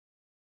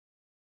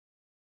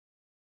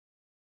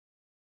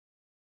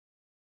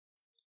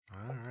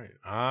All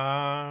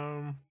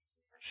right.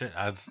 Shit.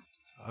 I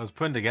was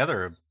putting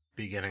together a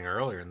beginning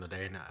earlier in the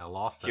day, and I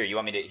lost it. Here, you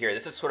want me to? Here,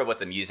 this is sort of what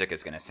the music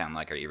is going to sound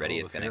like. Are you ready? Oh,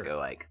 It's let's going to hear go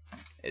like,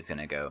 it's going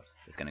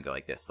to go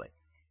like this, like,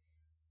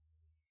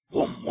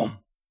 wom wom,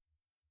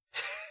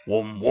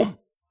 wom wom,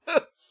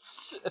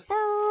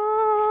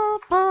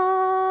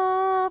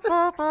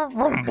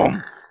 wom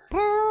wom.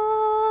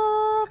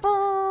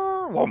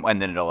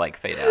 And then it'll like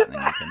fade out, and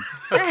then you can.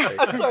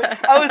 I'm sorry.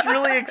 I was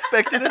really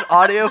expecting an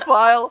audio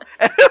file,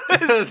 and it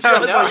was just that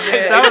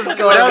was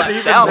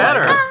even sound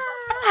better.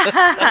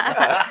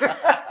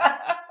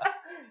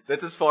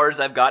 That's as far as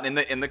I've gotten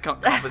in the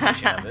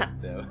composition of it.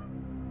 So.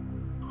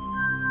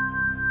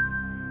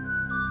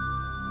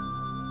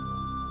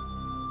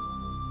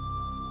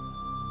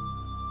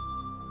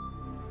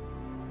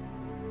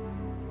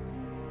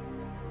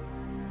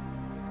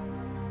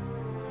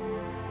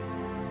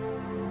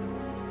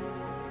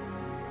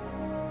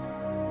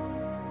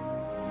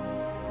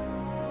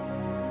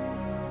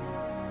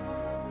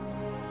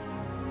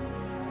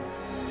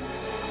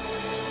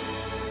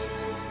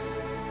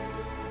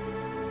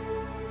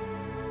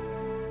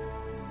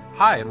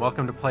 Hi, and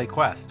welcome to Play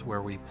Quest,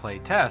 where we play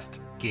test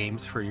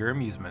games for your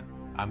amusement.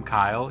 I'm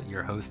Kyle,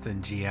 your host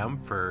and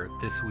GM for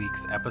this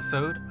week's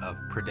episode of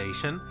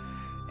Predation.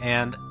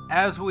 And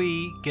as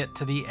we get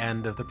to the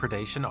end of the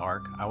Predation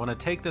arc, I want to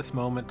take this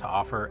moment to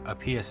offer a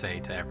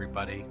PSA to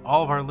everybody,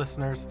 all of our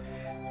listeners.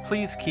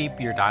 Please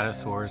keep your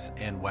dinosaurs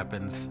and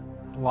weapons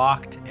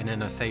locked and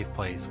in a safe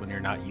place when you're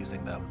not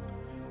using them.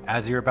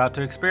 As you're about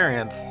to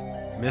experience,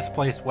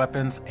 misplaced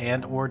weapons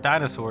and or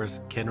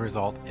dinosaurs can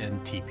result in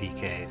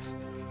TPKs.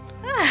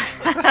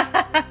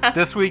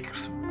 This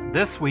week's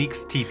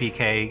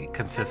TPK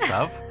consists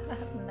of...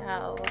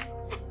 No.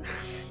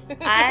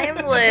 I'm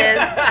Liz.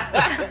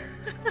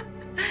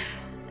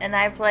 And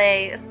I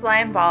play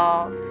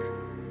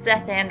Slimeball,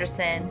 Seth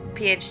Anderson,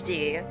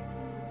 PhD,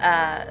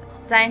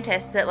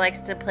 scientist that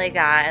likes to play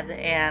God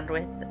and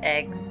with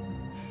eggs.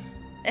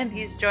 And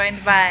he's joined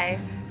by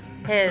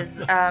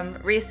his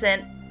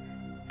recent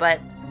but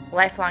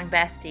lifelong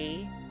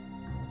bestie,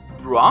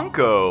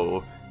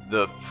 Bronco,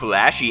 the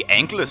flashy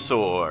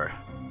ankylosaur.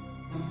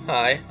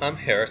 Hi, I'm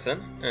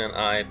Harrison, and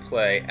I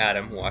play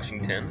Adam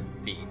Washington,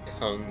 the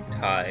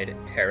tongue-tied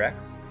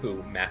Terex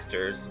who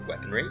masters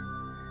weaponry.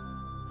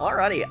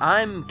 Alrighty,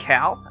 I'm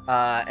Cal,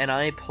 and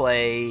I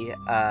play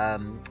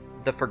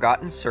the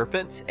Forgotten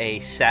Serpent,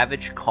 a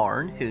savage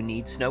Karn who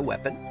needs no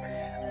weapon.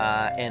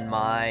 And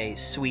my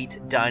sweet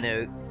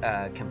dino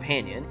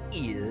companion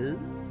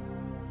is...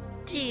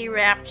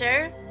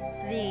 D-Raptor,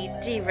 the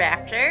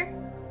D-Raptor,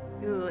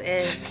 who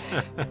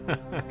is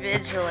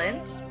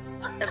vigilant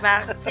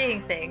about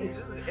seeing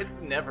things. It's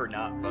never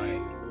not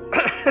funny.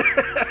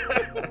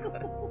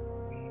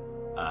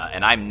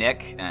 And I'm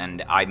Nick,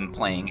 and I'm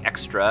playing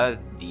Extra,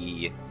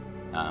 the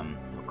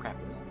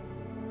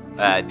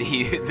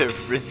the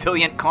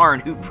resilient Karn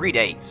who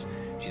predates.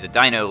 She's a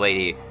dino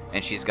lady,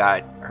 and she's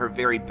got her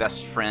very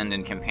best friend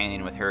and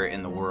companion with her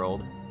in the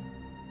world.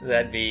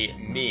 That'd be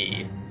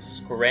me,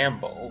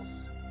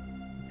 Scrambles,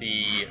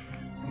 the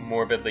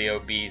morbidly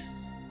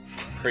obese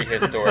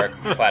prehistoric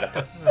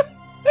platypus.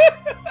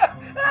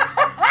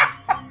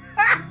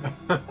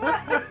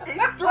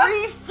 It's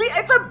 3 feet.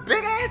 It's a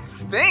big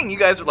ass thing. You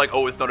guys are like,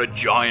 oh, it's not a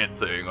giant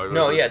thing.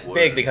 No, yeah, it's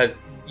big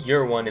because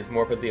your one is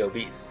morbidly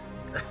obese.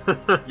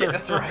 Yeah,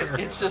 that's right.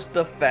 It's just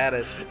the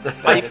fattest.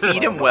 I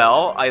feed him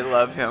well. I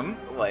love him.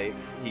 Like,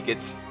 he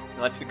gets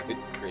lots of good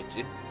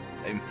scritches.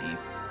 I mean,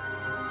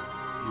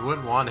 You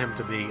wouldn't want him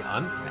to be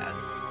unfed.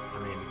 I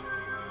mean...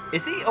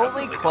 Is he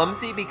only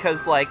clumsy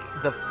because, like,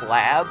 the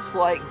flabs,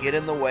 like, get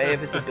in the way of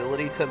his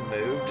ability to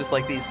move? Just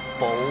like these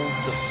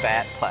folds of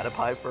fat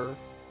platypi fur?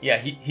 Yeah,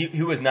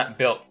 he was not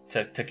built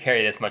to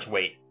carry this much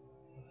weight.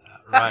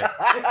 Right.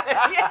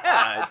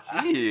 yeah,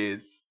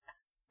 jeez.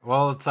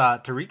 Well, it's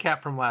to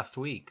recap from last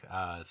week.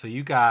 So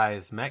you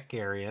guys met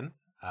Garion,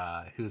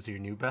 who's your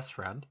new best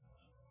friend.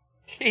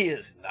 He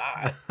is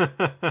not.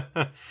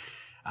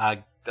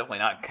 It's definitely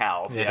not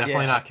Cal's. Yeah,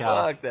 definitely not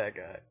Cal's. Fuck that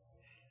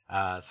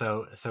guy.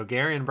 So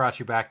Garion brought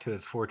you back to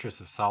his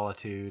Fortress of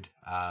Solitude,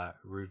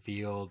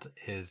 revealed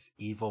his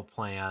evil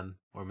plan,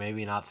 or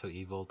maybe not so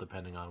evil,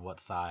 depending on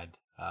what side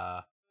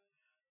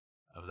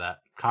of that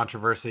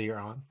controversy you're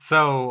on.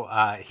 So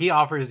he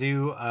offers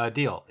you a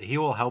deal. He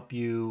will help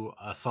you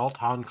assault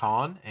Hong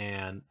Kong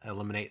and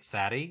eliminate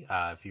Sati.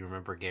 If you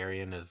remember,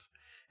 Garion is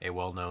a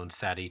well-known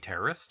Sati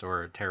terrorist,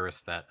 or a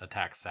terrorist that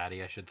attacks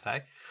Sati, I should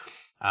say.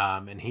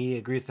 And he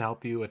agrees to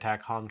help you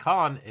attack Hong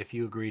Kong if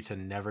you agree to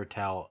never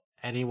tell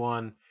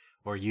anyone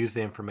or use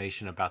the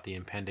information about the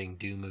impending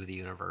doom of the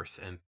universe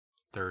in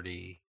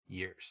 30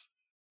 years.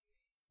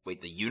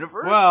 Wait, the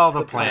universe? Well,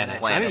 the planet.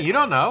 planet. I mean, you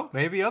don't know.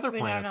 Maybe other We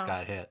don't planets know.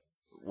 got hit.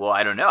 Well,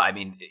 I don't know. I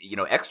mean,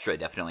 Extra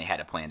definitely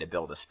had a plan to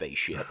build a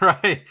spaceship.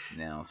 Right.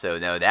 No,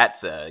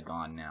 that's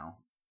gone now.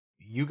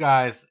 You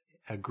guys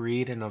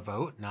agreed in a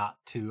vote not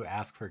to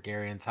ask for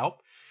Garion's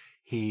help.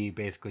 He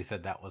basically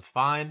said that was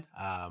fine,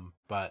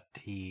 but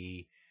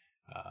he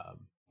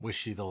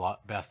wished you the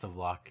best of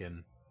luck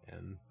in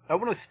And I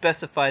want to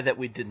specify that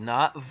we did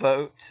not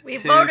vote We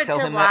to voted tell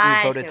to him lie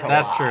that. We voted to to him.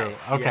 that's lie. true.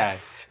 Okay.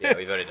 Yes. Yeah,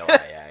 we voted to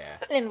lie. Yeah.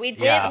 And we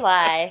did Yeah.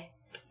 lie,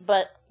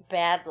 but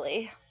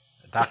badly.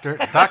 Dr.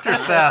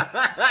 Seth,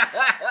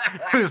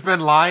 who's been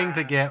lying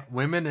to get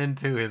women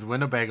into his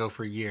Winnebago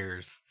for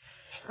years.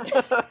 You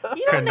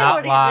Could don't know not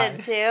what lie.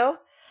 he's into.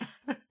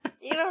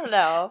 You don't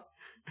know.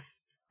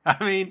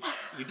 I mean,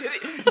 You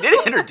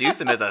did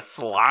introduce him as a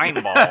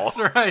slime ball.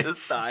 That's right.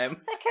 This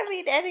time. That can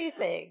mean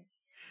anything.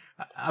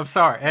 I'm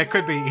sorry. It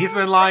could be. He's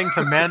been lying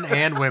to men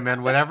and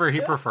women, whatever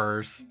he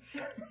prefers,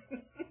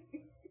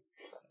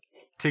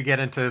 to get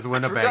into his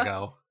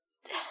Winnebago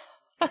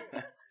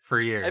for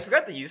years. I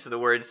forgot the use of the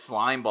word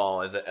slime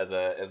ball as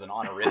an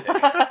honorific.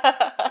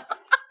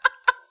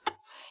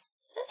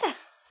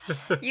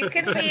 You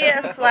could be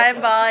a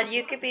slime ball and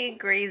you could be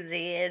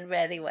greasy in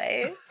many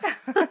ways.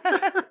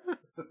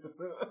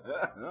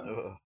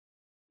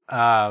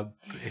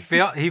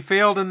 He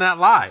failed in that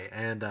lie,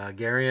 and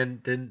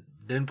Garion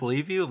didn't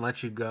believe you and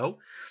let you go.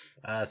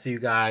 So you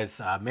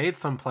guys made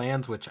some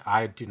plans, which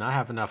I do not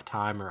have enough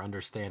time or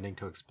understanding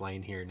to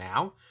explain here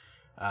now,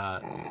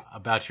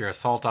 about your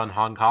assault on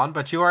Hong Kong.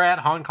 But you are at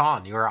Hong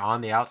Kong. You are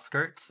on the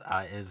outskirts.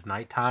 It is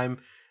nighttime.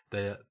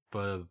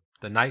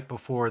 The night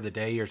before the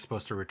day you're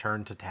supposed to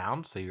return to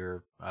town, so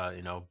you're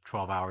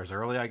 12 hours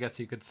early, I guess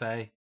you could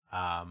say.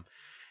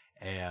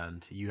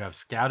 And you have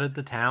scouted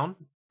the town.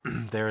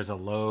 There is a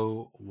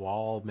low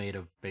wall made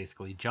of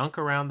basically junk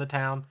around the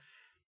town,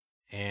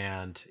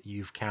 and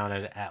you've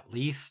counted at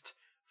least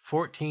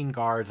 14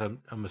 guards.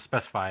 I'm going to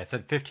specify. I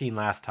said 15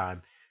 last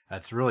time.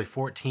 That's really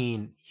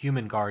 14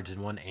 human guards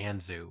and one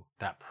Anzu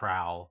that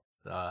prowl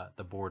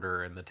the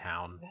border and the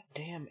town. That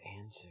damn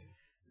Anzu.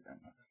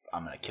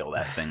 I'm gonna kill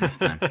that thing this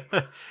time.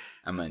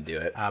 I'm gonna do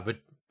it.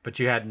 But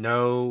you had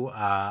no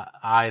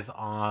eyes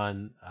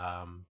on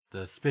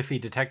the Spiffy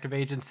Detective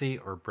Agency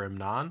or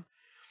Brimnon.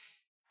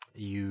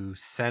 You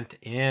sent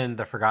in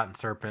the Forgotten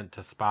Serpent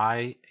to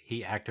spy.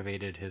 He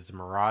activated his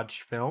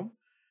Mirage film,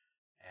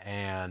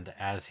 and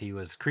as he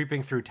was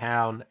creeping through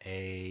town,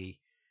 a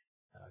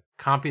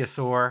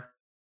Compiosaur,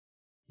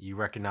 you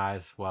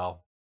recognize,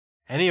 well,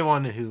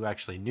 anyone who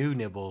actually knew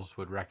Nibbles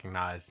would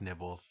recognize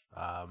Nibbles.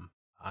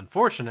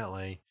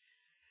 Unfortunately,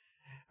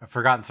 a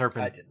Forgotten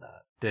Serpent I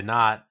did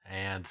not.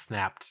 and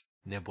snapped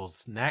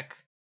Nibbles' neck.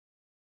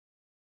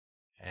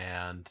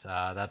 And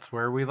that's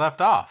where we left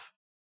off.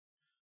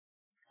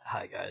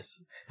 Hi,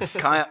 guys.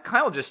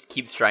 Kyle just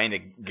keeps trying to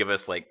give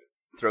us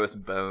throw us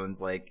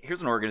bones.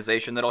 Here's an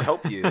organization that'll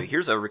help you.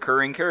 Here's a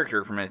recurring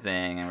character from a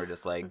thing, and we're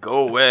just like,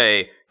 go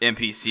away,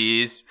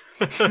 NPCs.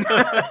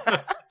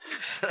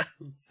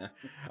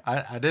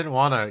 I didn't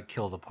want to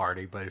kill the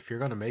party, but if you're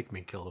going to make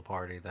me kill the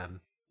party, then,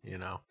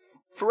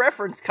 For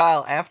reference,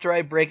 Kyle, after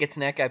I break its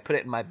neck, I put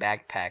it in my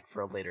backpack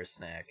for a later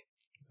snack.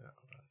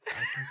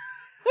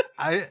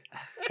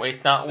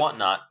 Waste not, want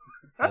not.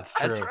 That's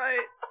true. That's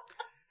right.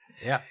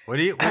 Yeah. What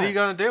are you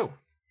going to do?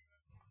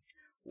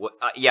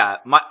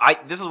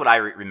 This is what I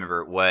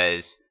remember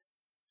was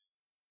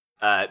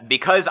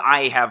because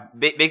I have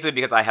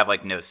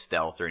no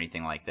stealth or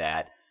anything like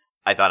that.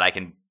 I thought I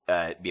can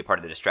be a part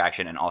of the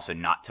distraction and also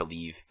not to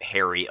leave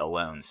Harry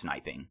alone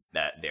sniping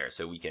there,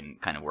 so we can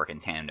kind of work in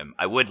tandem.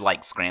 I would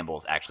like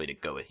Scrambles actually to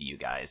go with you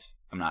guys.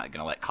 I'm not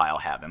gonna let Kyle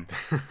have him.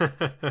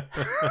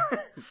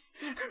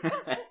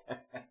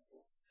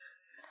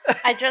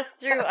 I just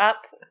threw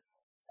up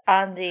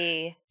on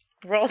the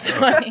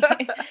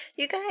Roll20.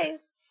 You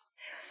guys.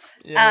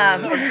 Yeah.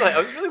 I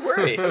was really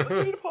worried. I was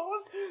like, need to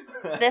pause.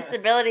 This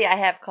ability I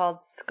have called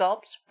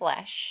Sculpt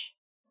Flesh,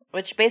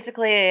 which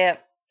basically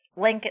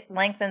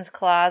lengthens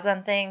claws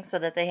on things so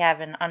that they have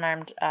an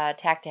unarmed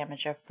attack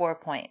damage of 4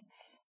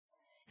 points.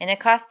 And it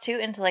costs 2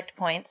 intellect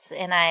points,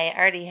 and I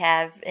already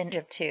have int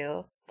of 2.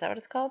 Is that what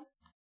it's called?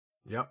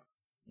 Yep.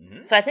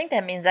 Mm-hmm. So I think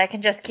that means I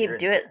can just keep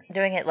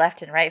doing it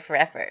left and right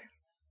forever.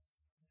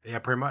 Yeah,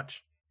 pretty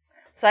much.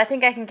 So I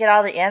think I can get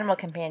all the animal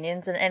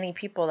companions and any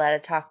people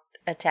that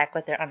attack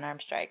with their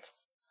unarmed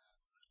strikes.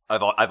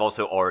 I've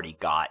also already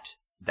got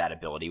that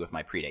ability with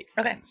my predates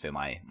Okay. thing, so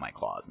my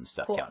claws and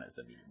stuff Cool. count as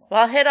a medium.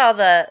 Well, I'll hit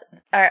all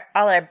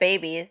our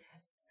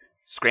babies.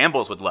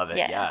 Scrambles would love it.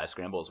 Yeah. Yeah,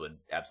 Scrambles would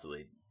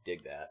absolutely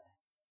dig that.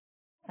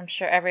 I'm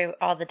sure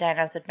all the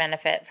dinos would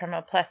benefit from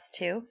a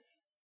 +2.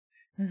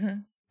 Mm-hmm.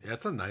 Yeah,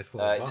 it's a nice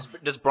little buff.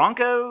 Does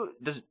Bronco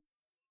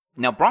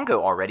now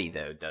Bronco already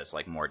though does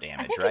more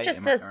damage, I think right? it just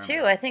Am does I-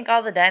 2. I think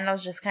all the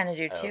dinos just kind of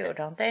do 2, okay.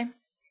 don't they?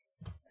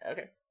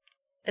 Okay.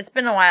 It's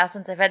been a while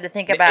since I've had to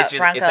think about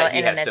Bronco like he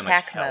in an has so much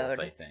attack health, mode.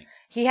 I think.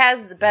 He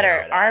has better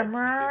That's right,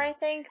 armor, too. I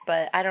think,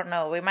 but I don't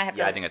know. We might have to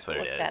Yeah, I think that's what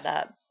look it is. that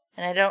up.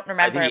 And I don't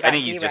remember I about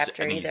think he's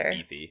D-Raptor either.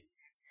 he's beefy.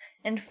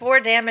 And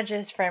 4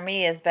 damages for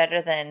me is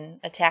better than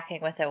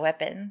attacking with a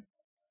weapon.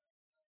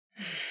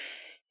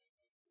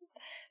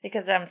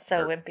 Because I'm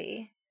so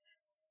wimpy.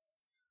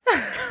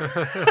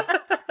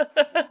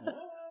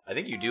 I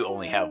think you do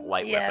only have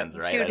light Yeah, weapons,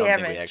 right? 2 I don't think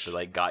we damage.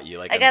 actually got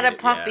you I got a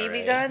pump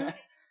BB gun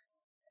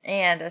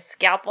and a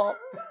scalpel.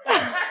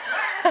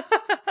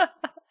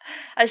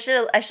 I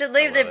I should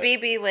leave the love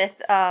it. BB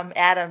with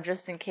Adam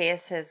just in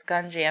case his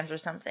gun jams or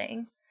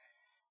something.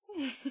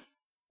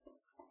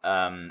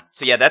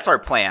 So yeah, that's our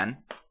plan,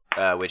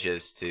 which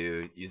is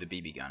to use a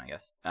BB gun, I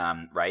guess.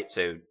 Right.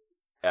 So,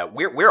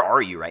 where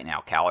are you right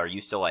now, Cal? Are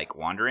you still like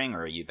wandering,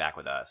 or are you back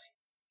with us?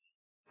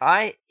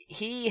 I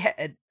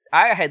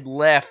had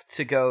left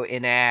to go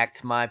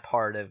enact my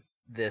part of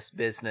this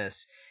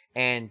business,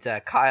 and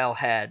Kyle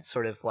had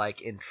sort of like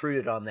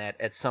intruded on that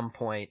at some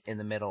point in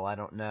the middle. I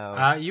don't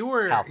know. You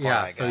were how far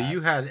I so got.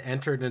 you had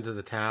entered into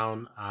the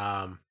town.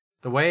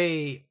 The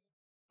way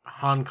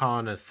Hong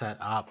Kong is set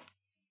up,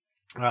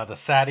 the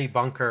Sadi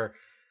bunker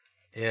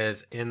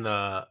is in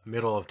the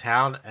middle of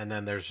town, and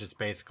then there's just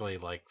basically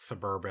like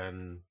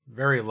suburban,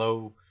 very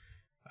low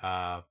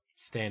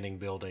standing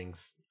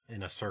buildings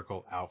in a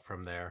circle out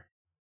from there.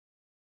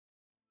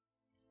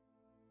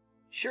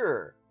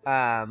 Sure.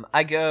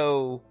 I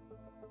go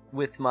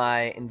with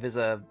my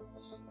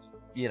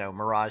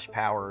Mirage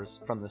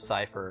powers from the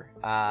Cypher.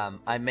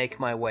 I make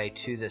my way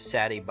to the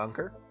Sadi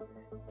bunker.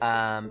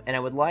 And I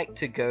would like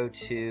to go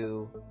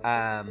to,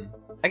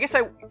 I guess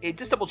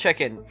just double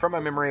check in from my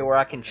memory where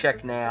I can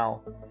check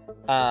now.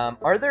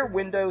 Are there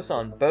windows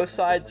on both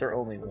sides or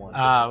only one?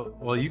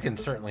 Well, you can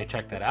certainly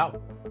check that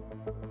out.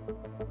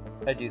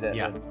 I do that.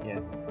 Yeah. Then, yeah.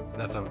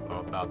 I'm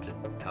about to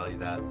tell you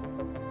that.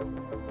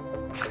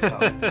 Oh.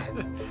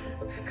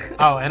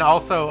 Oh, and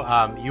also,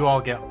 you all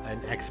get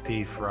an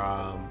XP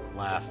from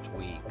last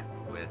week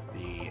with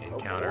the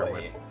encounter boy.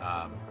 with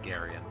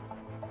Garion.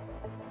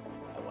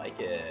 I like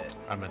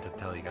it. I meant to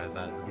tell you guys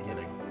that at the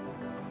beginning.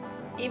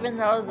 Even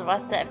those of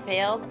us that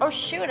failed. Oh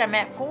shoot, I'm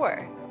at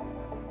 4.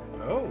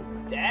 Oh,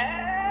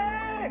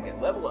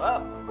 Dag! Level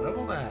up.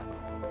 level that.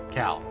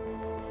 Cal,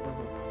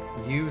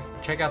 you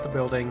check out the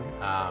building.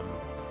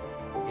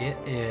 It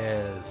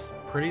is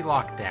pretty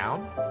locked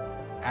down.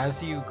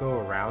 As you go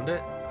around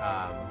it,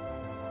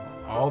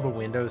 all the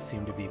windows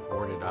seem to be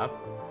boarded up.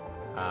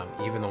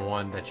 Even the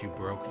one that you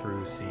broke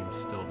through seems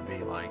still to be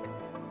like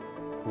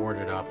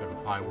boarded up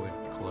and plywood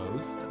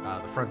closed.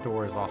 The front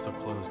door is also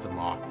closed and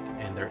locked,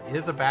 and there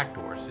is a back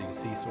door, so you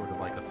see sort of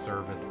like a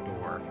service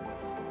door.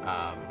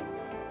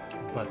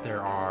 But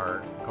there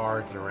are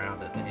guards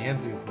around it. The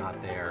Anzu's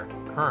not there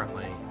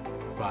currently,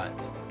 but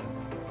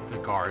the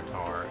guards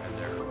are, and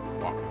they're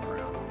walking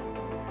around.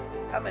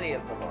 How many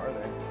of them are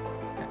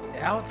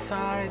there?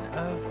 Outside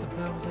of the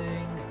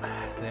building,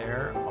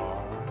 there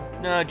are...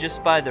 No,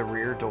 just by the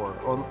rear door,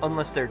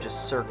 unless they're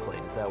just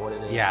circling. Is that what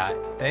it is? Yeah,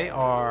 they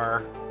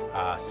are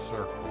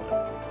circling.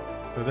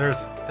 So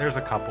there's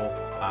a couple.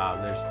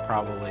 There's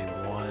probably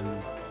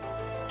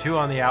 2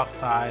 on the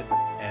outside,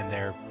 and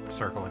they're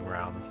circling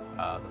around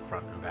the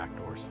front and back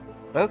doors.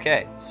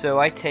 Okay, so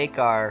I take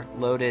our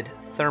loaded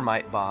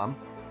thermite bomb,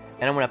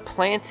 and I'm going to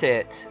plant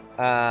it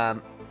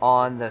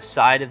on the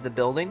side of the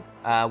building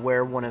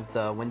where one of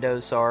the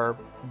windows are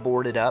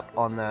boarded up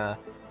on the,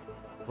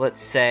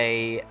 let's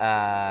say,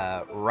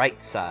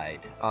 right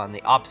side, on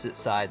the opposite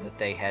side that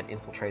they had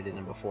infiltrated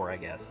in before, I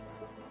guess.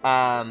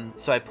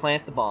 So I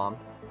plant the bomb,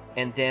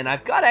 and then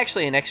I've got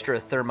actually an extra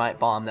thermite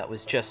bomb that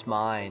was just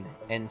mine,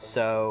 and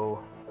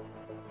so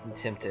I'm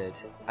tempted.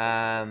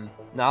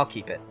 No, I'll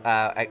keep it.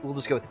 We'll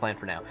just go with the plan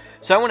for now.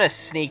 So I want to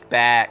sneak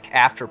back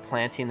after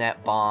planting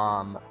that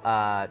bomb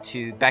back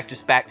to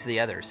the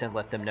others and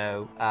let them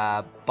know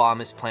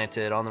bomb is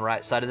planted on the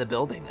right side of the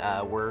building.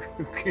 We're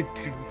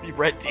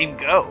red team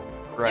go.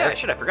 Right? Yeah,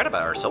 shit, I forgot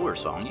about our solar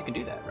song. You can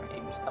do that, right?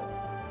 You can just tell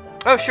us.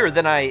 Oh, sure.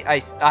 Then I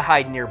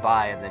hide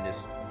nearby and then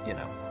just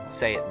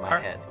say it in my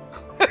Alright.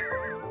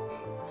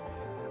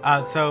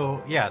 head.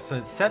 So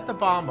set the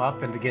bomb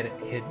up, and to get it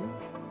hidden,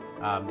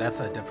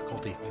 that's a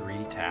difficulty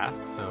 3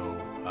 task. So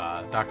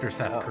Dr.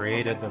 Seth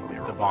created the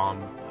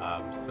bomb,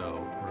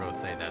 so we're going to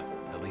say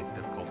that's at least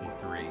difficulty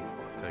 3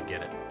 to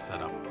get it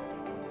set up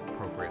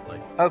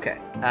appropriately. Okay.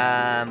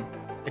 I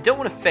don't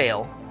want to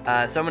fail,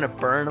 so I'm going to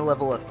burn a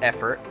level of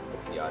effort.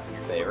 What's the odds in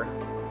your favor?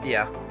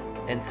 Yeah.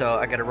 And so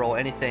I got to roll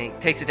anything.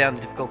 Takes it down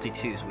to difficulty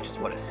 2s, which is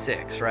what, a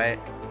 6, right?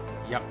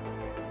 Yep.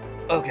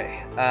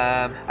 Okay.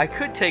 I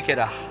could take it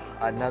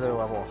another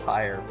level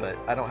higher, but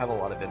I don't have a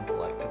lot of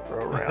intellect to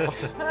throw around.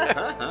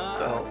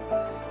 So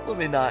let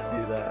me not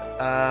do that.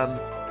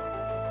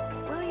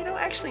 Well,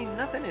 actually,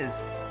 nothing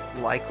is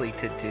likely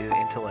to do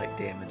intellect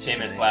damage to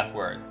Famous me. last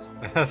words.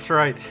 That's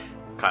right.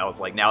 Kyle's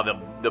like now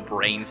the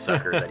brain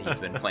sucker that he's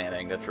been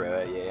planning to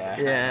throw at you.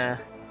 Yeah.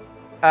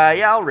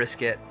 I'll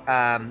risk it.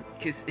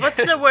 'Cause What's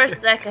the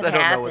worst that could I don't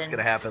happen? know what's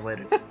gonna happen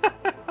later.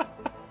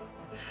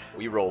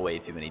 We roll way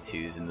too many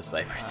 2s in the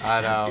Cypher I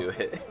system know. to do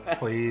it.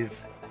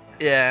 Please.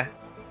 Yeah.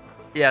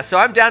 So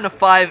I'm down to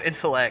 5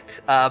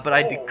 intellect, but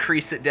I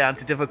decrease it down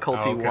to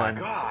difficulty Okay. 1.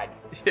 God,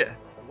 Yeah.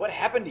 what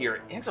happened to your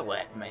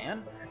intellect,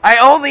 man? I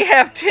only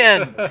have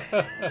 10.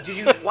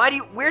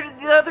 Where did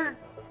the other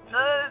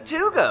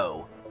 2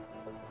 go?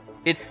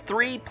 It's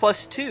 3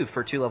 plus 2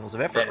 for 2 levels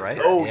of effort, Yes. right?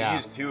 Oh, Yeah. he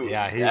used 2.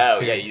 Yeah, he used Oh,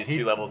 2. yeah, he used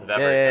 2 levels of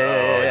effort.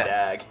 Yeah.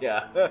 Dag,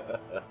 yeah.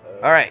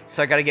 All right,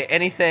 so I got to get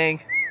anything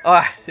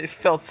Oh, it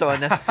felt so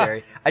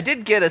unnecessary. I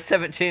did get a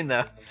 17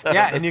 though. So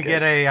Yeah, and that's you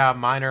good. get a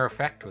minor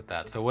effect with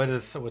that. So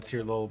what's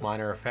your little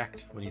minor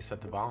effect when you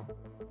set the bomb?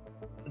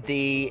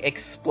 The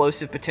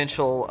explosive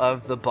potential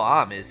of the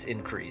bomb is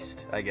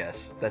increased, I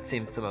guess. That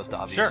seems the most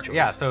obvious Sure. choice.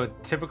 Yeah. So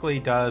it typically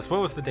does.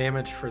 What was the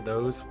damage for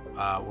those?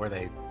 Were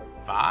they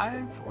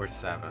 5 or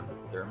 7?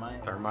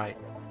 Thermite.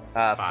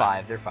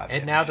 5. They're 5.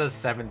 It now does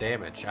 7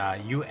 damage.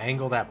 You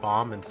angle that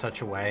bomb in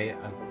such a way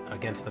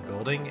against the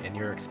building, and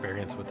your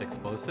experience with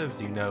explosives,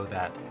 you know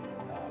that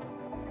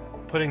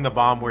putting the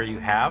bomb where you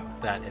have,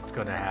 that it's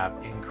going to have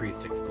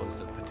increased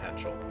explosive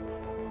potential.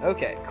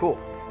 Okay, cool.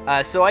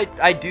 So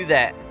I do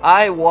that.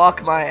 I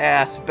walk my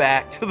ass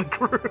back to the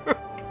group.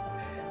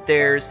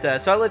 So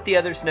I let the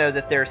others know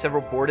that there are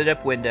several boarded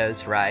up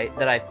windows, right?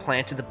 That I've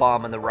planted the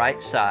bomb on the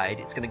right side.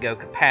 It's going to go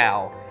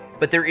kapow.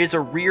 But there is a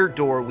rear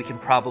door we can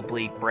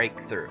probably break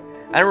through.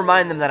 I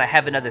remind them that I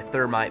have another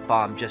thermite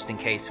bomb just in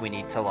case we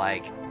need to,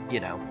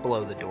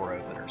 blow the door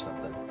open or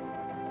something.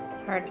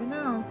 Hard to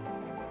know.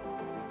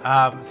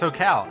 So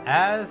Cal,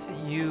 as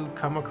you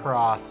come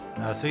across,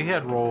 so you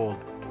had rolled,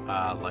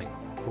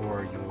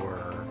 for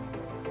your,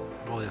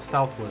 your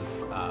stealth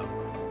was,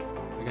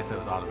 I guess it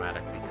was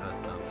automatic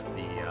because of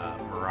the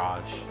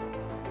mirage,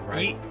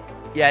 right?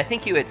 Yeah, I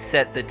think you had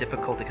set the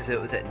difficulty because it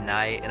was at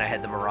night and I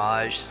had the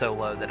mirage so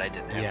low that I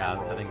didn't have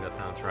to roll. I think that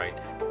sounds right.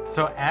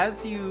 So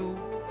as you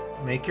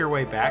make your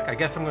way back, I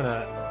guess I'm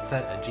gonna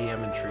set a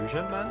GM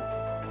intrusion then.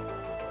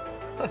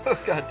 Oh,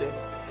 God damn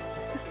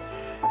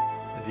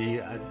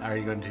it. Are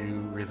you going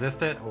to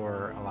resist it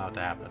or allow it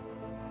to happen?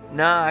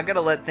 Nah, I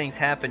gotta let things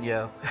happen,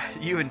 yo.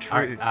 You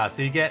intrude. All right,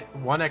 so you get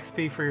 1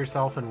 XP for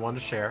yourself and 1 to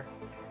share.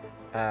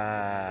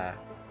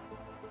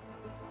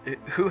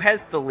 Who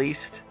has the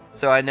least?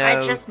 So I know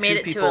I just made two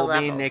it people, to a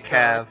level, me and Nick so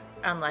have. it's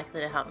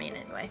unlikely to help me in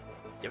any way.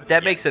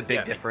 That makes a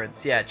big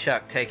difference. Yeah,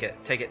 Chuck, take it.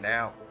 Take it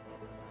now.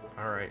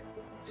 All right.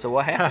 So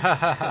what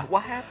happens?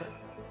 What happened?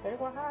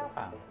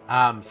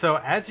 So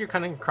as you're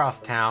coming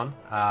across town,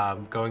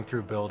 going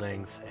through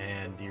buildings,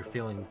 and you're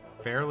feeling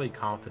fairly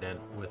confident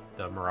with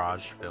the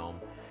Mirage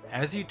film,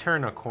 as you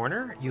turn a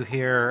corner, you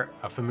hear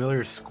a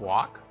familiar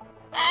squawk,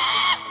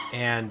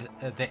 and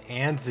the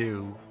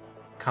Anzu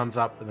comes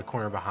up in the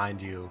corner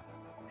behind you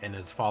and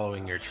is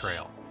following your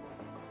trail.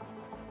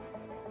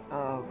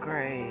 Oh,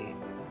 great.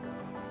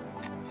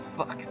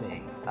 Fuck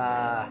me.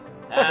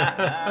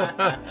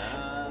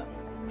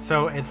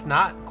 So it's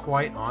not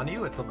quite on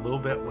you, it's a little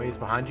bit ways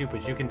behind you,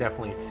 but you can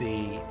definitely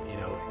see,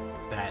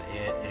 that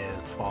it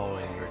is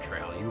following your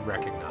trail. You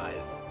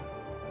recognize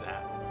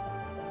that.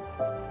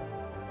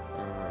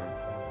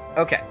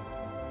 Okay.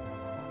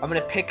 I'm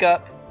gonna pick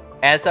up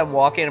as I'm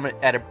walking. I'm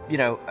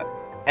gonna,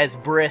 as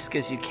brisk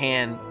as you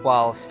can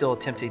while still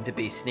attempting to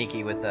be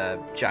sneaky with a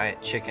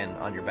giant chicken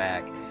on your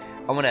back.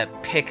 I want to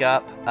pick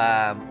up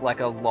like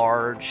a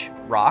large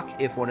rock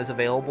if one is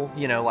available.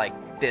 Like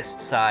fist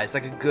size,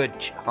 like a good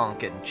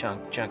hunk and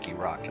chunky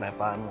rock. Can I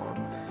find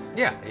one?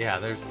 Yeah.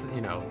 There's,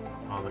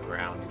 on the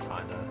ground you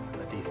find a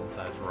decent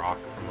sized rock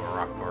from a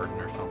rock garden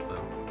or something.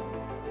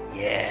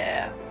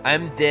 Yeah.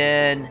 I'm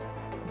then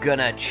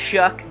gonna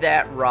chuck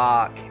that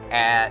rock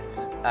at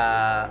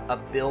a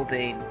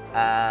building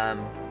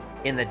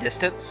in the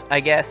distance, I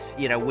guess,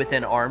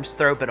 within arm's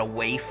throw, but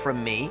away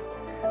from me.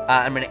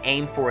 I'm going to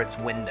aim for its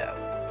window.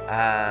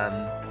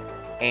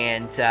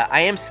 And I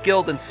am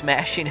skilled in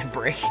smashing and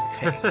breaking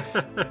things.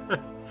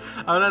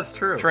 Oh, that's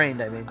true.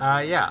 Trained, I mean.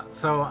 Yeah.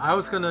 So I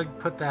was going to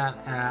put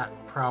that at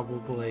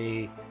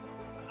probably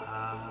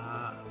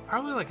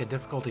like a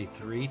difficulty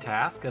 3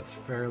 task. That's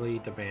fairly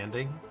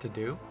demanding to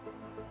do.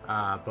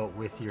 But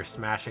with your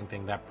smashing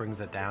thing, that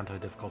brings it down to a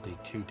difficulty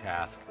 2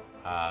 task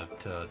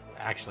to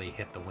actually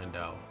hit the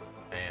window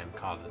and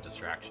cause a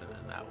distraction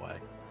in that way.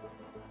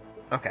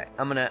 Okay,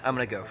 I'm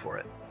gonna go for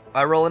it.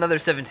 I roll another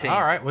 17.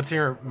 All right, what's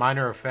your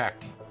minor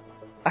effect?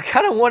 I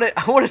kind of wanted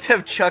to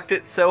have chucked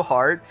it so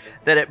hard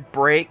that it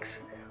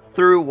breaks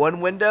through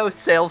one window,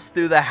 sails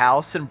through the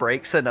house, and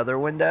breaks another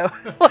window.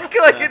 like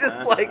it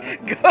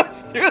just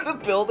goes through the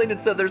building, and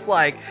so there's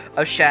like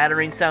a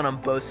shattering sound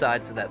on both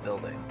sides of that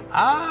building.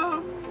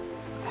 How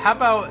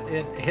about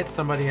it hits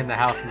somebody in the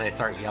house and they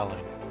start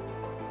yelling?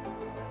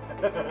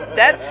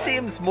 That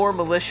seems more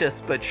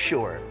malicious, but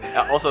sure.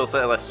 Also,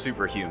 less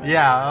superhuman.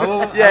 Yeah, a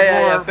little,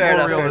 yeah, fair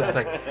more enough,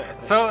 realistic.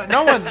 So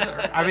no one's.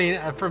 I mean,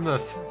 from the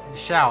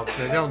shouts,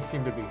 they don't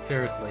seem to be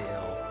seriously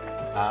ill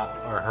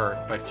or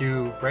hurt. But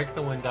you break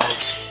the window,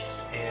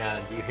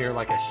 and you hear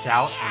like a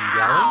shout and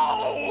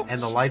yelling,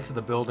 and the lights of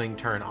the building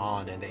turn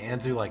on, and the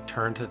Anzu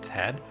turns its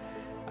head.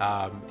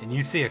 And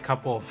you see a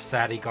couple of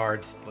Sati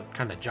guards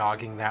kind of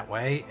jogging that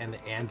way, and the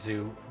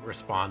Anzu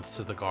responds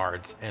to the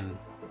guards and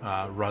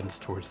runs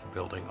towards the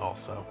building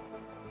also.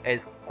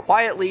 As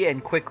quietly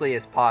and quickly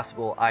as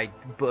possible, I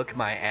book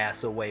my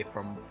ass away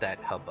from that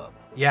hubbub.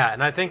 Yeah,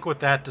 and I think with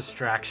that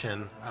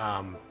distraction,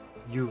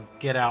 you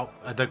get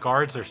out. The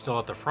guards are still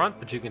at the front,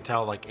 but you can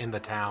tell in the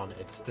town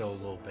it's still a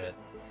little bit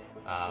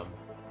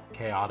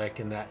chaotic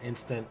in that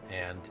instant,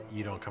 and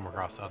you don't come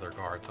across other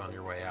guards on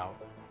your way out.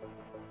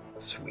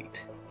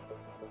 Sweet.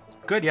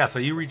 good. Yeah, so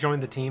you rejoin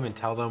the team and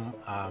tell them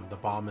the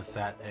bomb is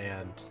set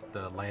and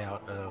the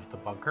layout of the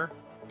bunker.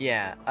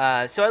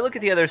 Yeah, so I look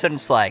at the others and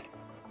it's like,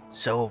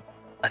 so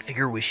I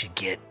figure we should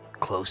get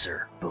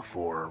closer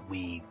before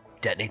we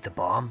detonate the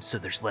bomb so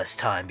there's less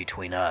time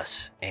between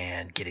us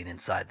and getting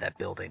inside that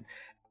building.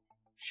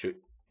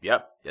 Yeah,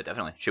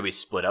 definitely. Should we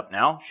split up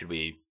now? Should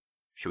we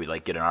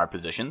like get in our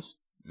positions?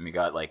 We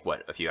got like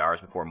a few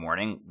hours before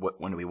morning.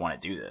 When do we want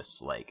to do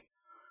this? Like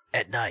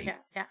at night.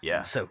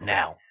 Yeah. So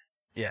now.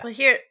 Yeah. Well,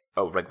 here.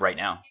 Oh, like right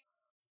now.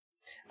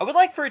 I would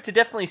like for it to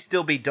definitely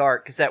still be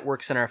dark because that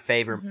works in our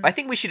favor. Mm-hmm. I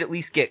think we should at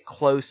least get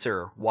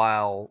closer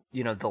while,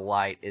 the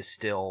light is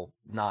still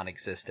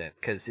non-existent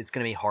because it's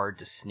going to be hard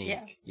to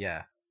sneak.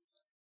 Yeah.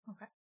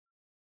 Okay.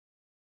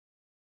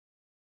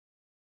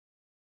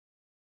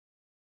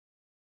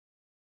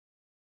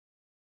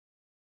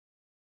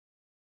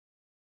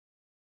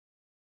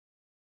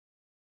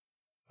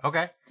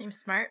 Okay. Seems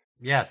smart.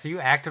 Yeah, so you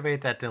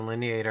activate that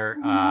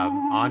delineator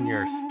on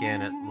your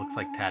skin. It looks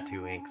like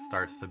tattoo ink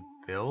starts to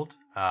build,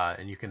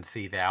 and you can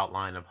see the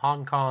outline of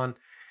Hong Kong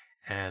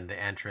and the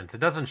entrance. It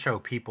doesn't show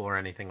people or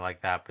anything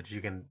like that, but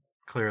you can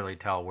clearly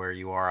tell where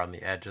you are on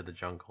the edge of the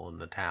jungle in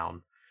the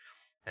town.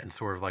 And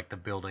sort of like the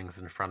buildings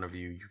in front of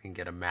you, you can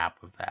get a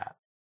map of that.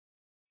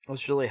 I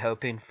was really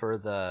hoping for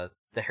the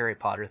Harry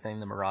Potter thing,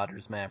 the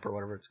Marauders map or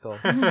whatever it's called.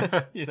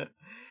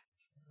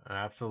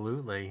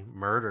 Absolutely.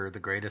 Murder, the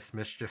greatest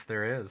mischief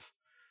there is.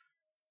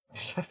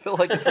 I feel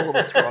like it's a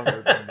little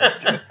stronger than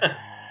mischief.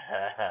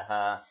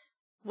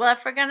 Well,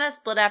 if we're gonna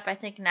split up, I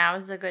think now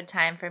is a good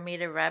time for me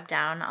to rub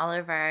down all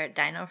of our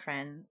dino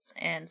friends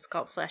and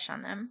sculpt flesh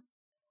on them.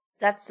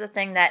 That's the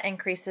thing that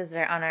increases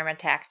their unarmed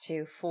attack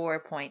to 4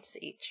 points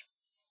each.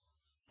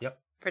 Yep.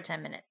 For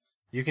 10 minutes.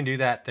 You can do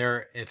that.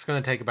 It's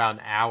going to take about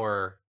an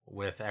hour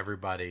with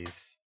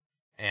everybody's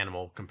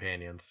animal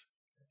companions.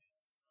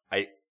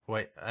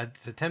 Wait,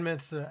 is it 10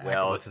 minutes?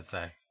 What's it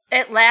say?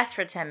 It lasts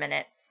for 10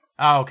 minutes.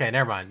 Oh, okay,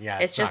 never mind. Yeah,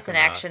 it's just an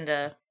action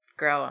to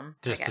grow them.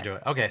 Just to do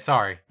it. Okay,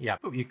 sorry. Yeah,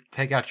 you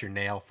take out your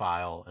nail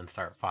file and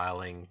start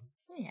filing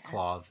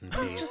claws and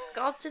teeth. Just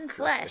sculpting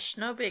flesh.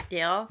 No big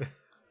deal.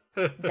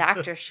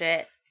 Doctor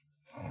shit.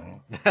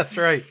 That's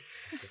right.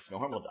 It's just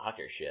normal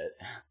doctor shit.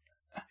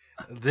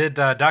 Did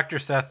Dr.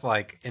 Seth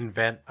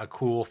invent a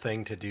cool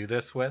thing to do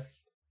this with?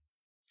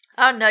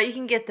 Oh no, you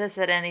can get this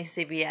at any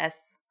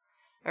CVS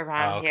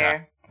around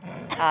here.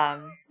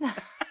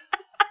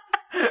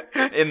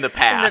 In the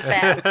past.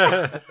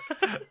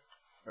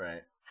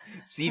 Right.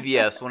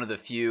 CVS, one of the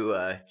few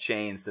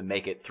chains to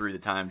make it through the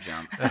time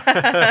jump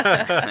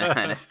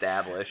and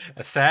establish.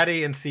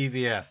 Sadie and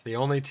CVS, the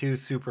only two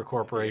super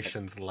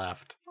corporations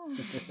left.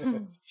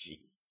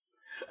 Jesus.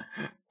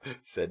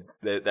 Said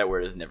that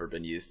word has never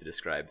been used to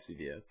describe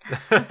CVS.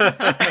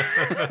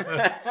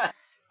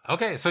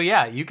 Okay, so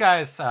yeah, you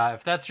guys,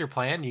 if that's your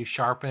plan, you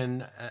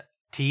sharpen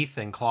teeth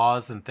and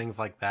claws and things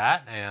like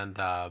that, and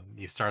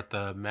you start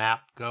the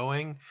map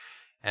going.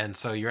 And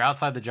so you're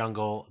outside the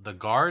jungle. The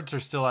guards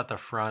are still at the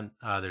front.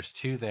 There's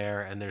 2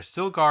 there, and there's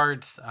still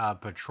guards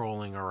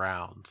patrolling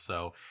around.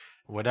 So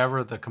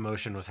whatever the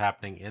commotion was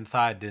happening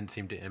inside didn't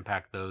seem to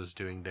impact those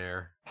doing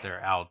their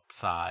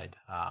outside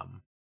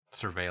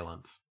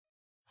surveillance.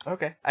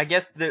 Okay, I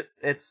guess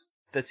that's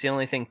the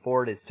only thing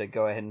for it is to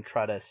go ahead and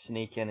try to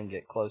sneak in and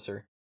get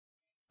closer.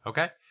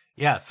 Okay,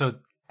 yeah. So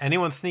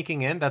anyone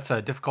sneaking in, that's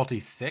a difficulty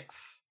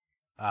 6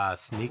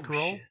 sneak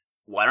roll. Shit.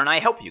 Why don't I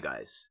help you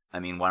guys? I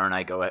mean, why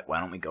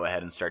don't we go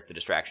ahead and start the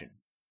distraction?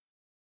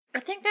 I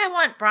think I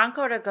want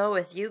Bronco to go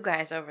with you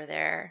guys over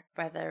there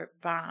by the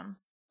bomb.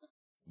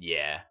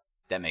 Yeah,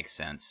 that makes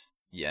sense.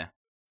 Yeah.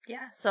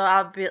 Yeah, so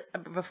I'll be,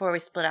 before we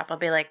split up, I'll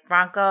be like,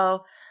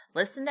 Bronco,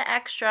 listen to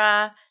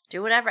Extra,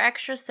 do whatever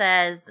Extra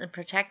says, and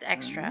protect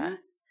Extra.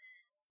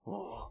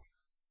 Oh.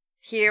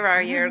 Here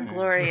are your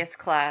glorious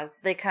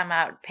claws. They come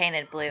out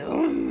painted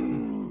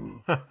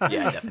blue.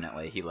 Yeah,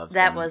 definitely. He loves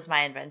That them. was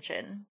my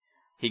invention.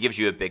 He gives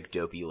you a big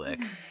dopey lick,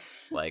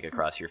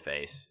 across your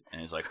face,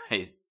 and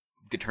he's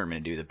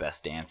determined to do the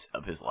best dance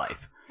of his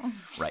life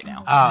right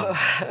now.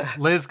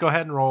 Liz, go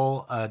ahead and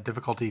roll a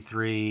difficulty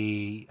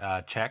 3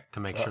 check to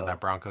make sure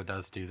that Bronco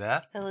does do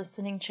that. A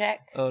listening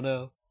check. Oh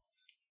no.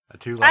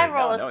 Too late. I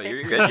roll No, a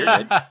you're 15. good.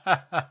 You're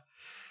good.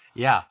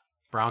 Yeah,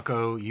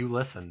 Bronco, you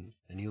listen,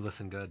 and you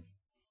listen good.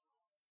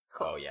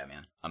 Cool. Oh yeah,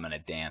 man. I'm gonna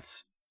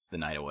dance the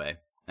night away.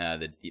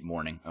 The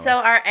morning. Oh. So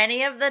are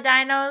any of the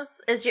dinos,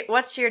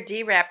 what's your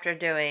D-Raptor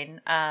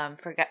doing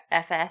for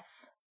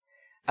FS?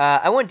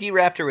 I want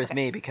D-Raptor with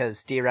me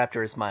because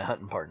D-Raptor is my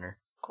hunting partner.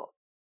 Cool.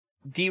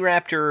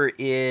 D-Raptor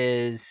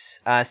is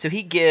so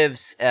he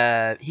gives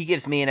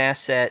me an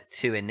asset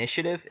to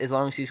initiative as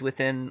long as he's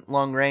within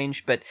long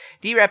range, but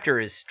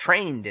D-Raptor is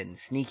trained in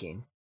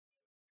sneaking.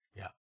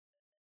 Yeah.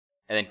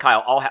 And then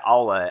Kyle,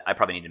 I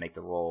probably need to make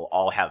the roll.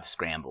 I'll have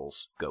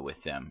Scrambles go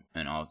with them,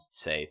 and I'll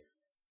say,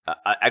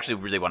 I actually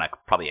really want to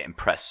probably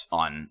impress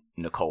on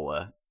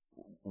Nicola.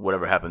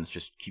 Whatever happens,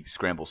 just keep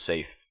Scrambles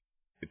safe.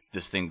 If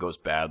this thing goes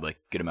bad,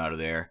 get him out of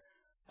there.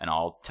 And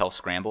I'll tell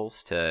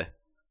Scrambles to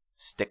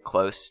stick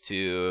close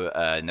to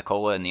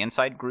Nicola and the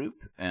inside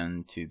group,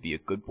 and to be a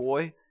good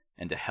boy,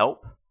 and to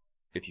help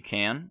if you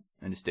can,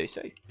 and to stay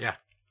safe. Yeah,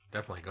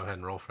 definitely. Go ahead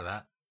and roll for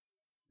that.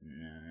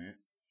 Alright.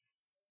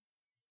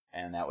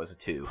 And that was a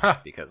 2,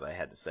 because I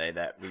had to say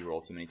that we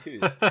roll too many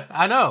 2s.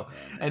 I know.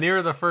 And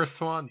you're the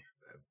first one.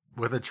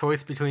 With a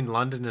choice between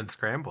London and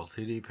Scrambles,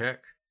 who do you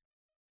pick?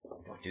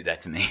 Don't do that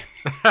to me.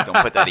 Don't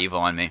put that evil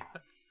on me.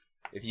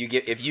 If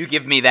you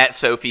give me that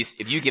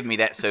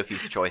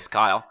Sophie's choice,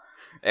 Kyle,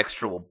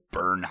 Extra will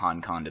burn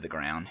Hankon to the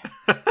ground.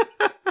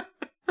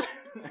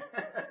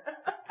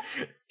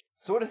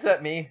 So what does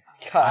that mean?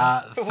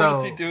 God, what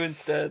does he do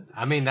instead?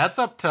 I mean, that's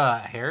up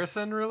to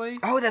Harrison, really.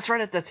 Oh, that's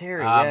right. That's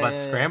Harry. But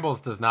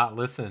Scrambles does not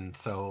listen.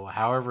 So,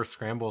 however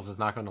Scrambles is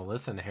not going to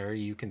listen, Harry,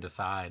 you can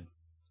decide.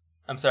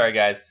 I'm sorry,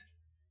 guys.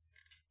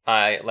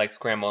 I, like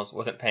Scrambles,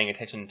 wasn't paying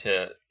attention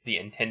to the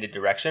intended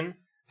direction.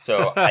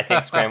 So I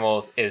think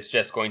Scrambles is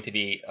just going to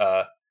be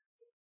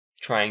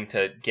trying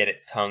to get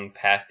its tongue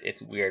past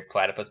its weird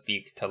platypus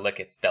beak to lick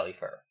its belly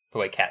fur, the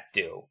way cats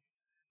do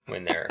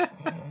when they're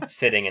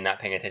sitting and not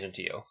paying attention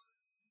to you.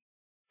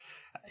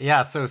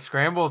 Yeah, so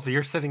Scrambles,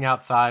 you're sitting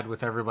outside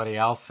with everybody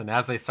else, and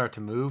as they start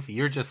to move,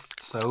 you're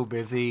just so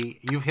busy.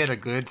 You've hit a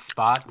good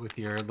spot with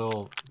your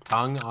little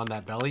tongue on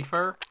that belly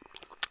fur,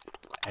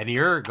 and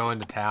you're going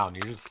to town.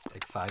 You're just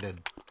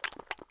excited.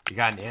 You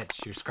got an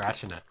itch. You're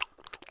scratching it.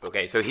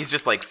 Okay, so he's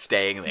just like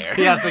staying there.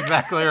 Yeah, that's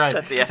exactly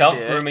right.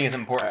 Self-grooming is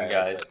important,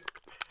 guys.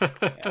 Yeah,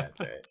 that's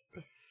right.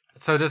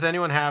 So does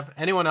anyone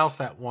else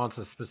that wants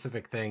a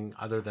specific thing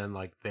other than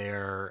like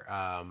their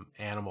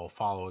animal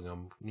following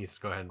them needs to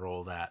go ahead and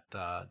roll that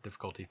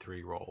difficulty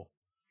 3 roll?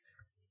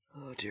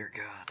 Oh, dear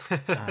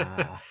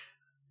God.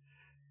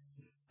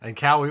 And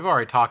Cal, we've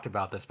already talked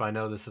about this, but I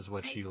know this is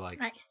what you hate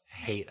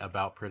nice.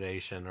 about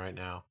predation right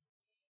now.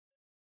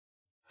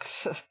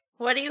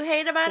 What do you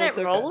hate about That's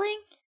it? okay. Rolling?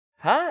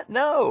 Huh?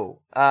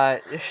 No.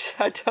 I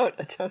don't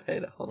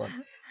hate it. Hold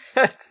on.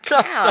 It's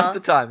not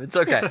the time. It's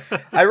okay.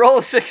 I roll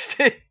a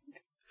 16.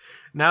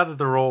 Now that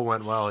the roll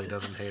went well, he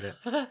doesn't hate it.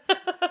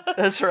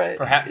 That's right.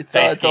 Perhaps it's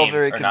dice all games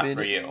very are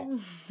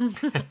convenient. not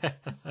for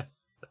you.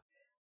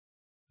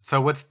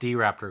 So what's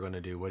D-Raptor going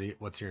to do?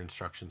 What's your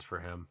instructions for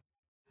him?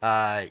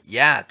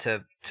 Yeah,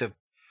 to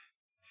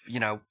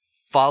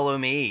follow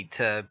me,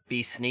 to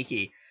be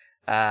sneaky,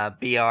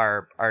 be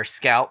our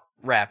scout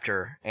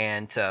raptor,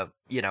 and to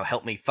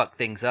help me fuck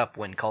things up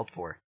when called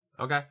for.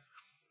 Okay.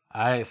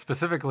 I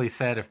specifically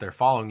said if they're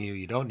following you,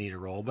 you don't need a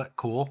roll, but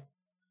cool.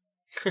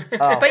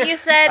 Oh, But you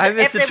said I if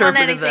they want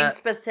misinterpreted anything that.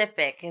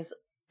 specific is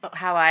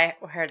how I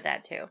heard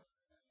that too.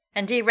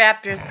 And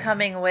D-Raptor's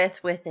coming with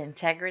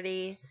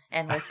integrity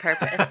and with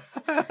purpose.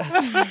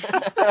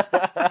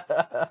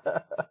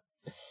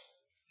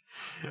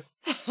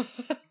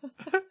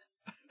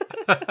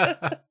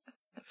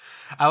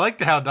 I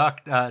liked how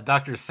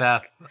Dr.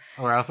 Seth,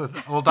 or else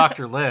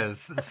Dr.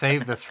 Liz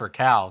saved this for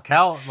Cal.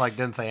 Cal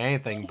didn't say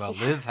anything, but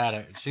Liz had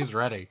it. She's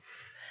ready.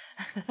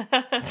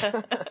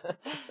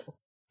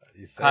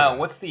 Kyle,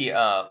 what's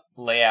the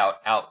layout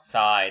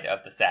outside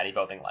of the SATI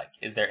building like?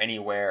 Is there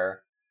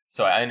anywhere...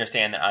 So I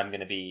understand that I'm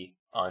going to be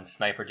on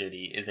sniper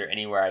duty. Is there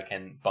anywhere I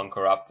can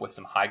bunker up with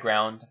some high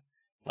ground?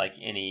 Like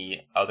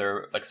any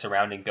other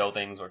surrounding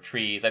buildings or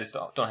trees? I just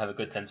don't have a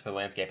good sense for the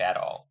landscape at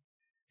all.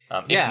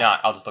 Yeah. If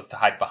not, I'll just look to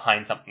hide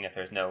behind something if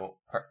there's no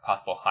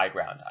possible high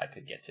ground I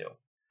could get to.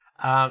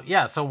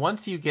 Yeah, so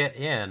once you get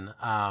in,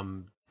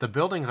 the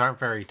buildings aren't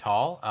very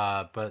tall,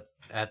 but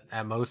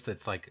at most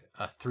it's like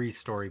a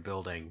 3-story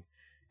building,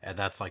 and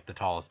that's like the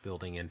tallest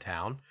building in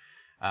town.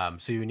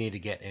 So you need to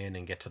get in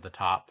and get to the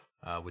top,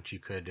 which you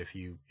could if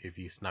you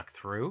snuck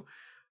through,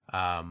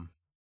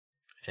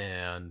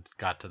 and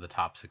got to the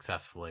top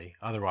successfully.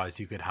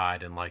 Otherwise, you could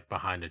hide in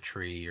behind a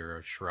tree or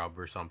a shrub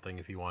or something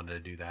if you wanted to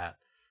do that.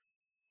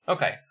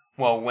 Okay.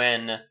 Well,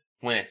 when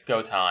it's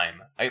go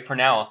time, for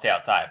now I'll stay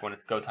outside. When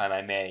it's go time,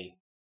 I may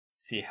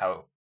see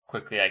how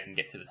quickly I can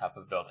get to the top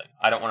of the building.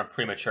 I don't want to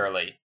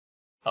prematurely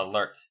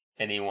alert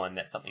anyone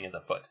that something is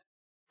afoot.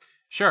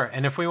 Sure,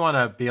 and if we want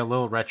to be a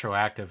little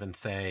retroactive and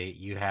say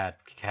you had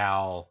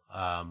Cal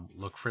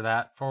look for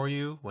that for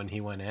you when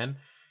he went in,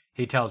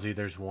 he tells you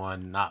there's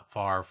one not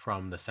far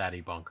from the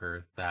SATI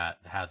bunker that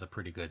has a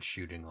pretty good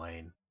shooting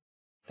lane.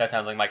 That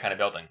sounds like my kind of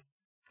building.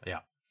 Yeah.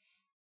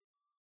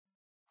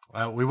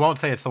 Well, we won't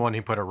say it's the one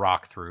he put a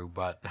rock through,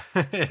 but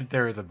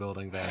there is a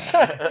building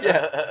there.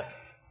 Yeah.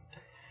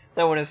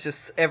 That one is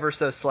just ever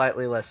so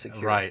slightly less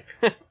secure. Right.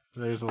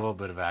 There's a little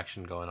bit of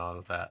action going on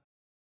with that.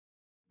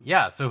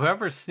 Yeah, so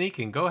whoever's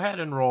sneaking, go ahead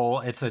and roll.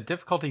 It's a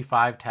difficulty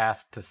 5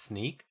 task to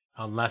sneak,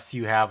 unless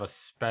you have a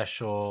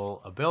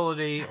special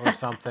ability or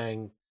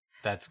something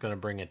that's going to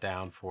bring it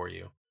down for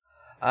you.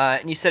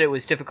 And you said it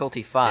was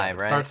difficulty 5, It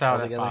right? starts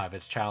out Altogether? at 5.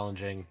 It's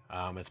challenging.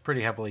 It's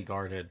pretty heavily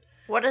guarded.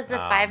 What does the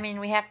 5 mean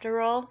we have to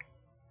roll?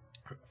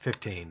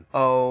 15.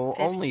 Oh,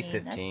 only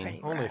 15, that's 15.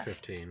 pretty Only rough.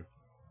 15.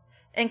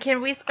 And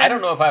can we spend... I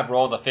don't know if I've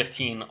rolled a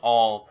 15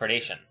 all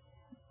predation.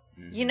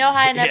 You know how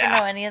I never Yeah.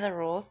 know any of the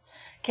rules?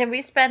 Can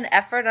we spend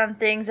effort on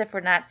things if we're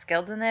not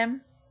skilled in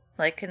them?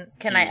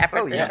 Can I effort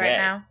Oh, this yeah. right Yeah.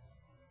 now?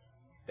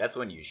 That's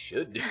when you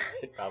should do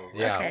it, probably.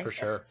 Yeah, Okay. for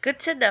sure.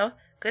 Good to know.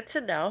 Good to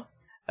know.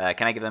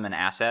 Can I give them an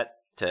asset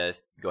to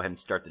go ahead and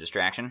start the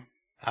distraction?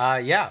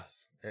 Yeah.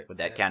 Would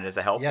that count as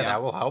a help? Yeah, that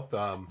will help.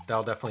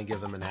 That'll definitely give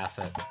them an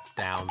asset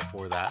down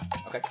for that.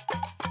 Okay.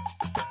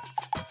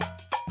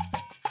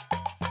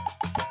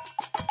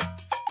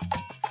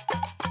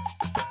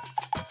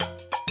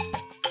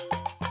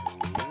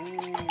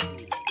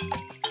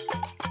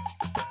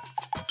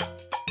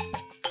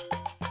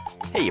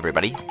 Hey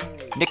everybody,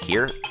 Nick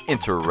here,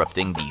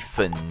 interrupting the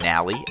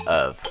finale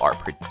of our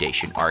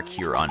Predation arc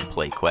here on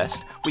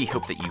PlayQuest. We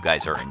hope that you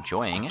guys are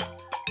enjoying it.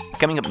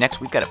 Coming up next,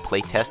 we've got a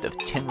playtest of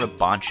Tenra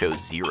Bansho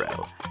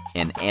Zero,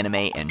 an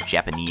anime and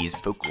Japanese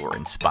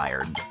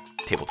folklore-inspired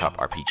tabletop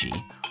RPG.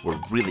 We're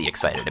really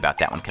excited about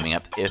that one coming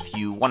up. If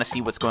you want to see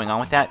what's going on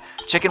with that,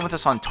 check in with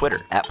us on Twitter,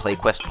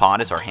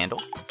 @PlayQuestPod is our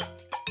handle.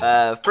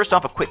 First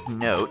off, a quick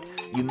note.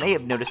 You may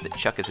have noticed that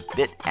Chuck is a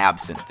bit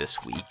absent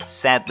this week.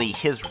 Sadly,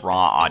 his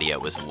raw audio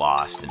was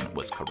lost and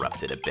was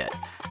corrupted a bit,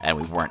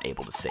 and we weren't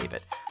able to save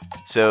it.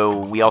 So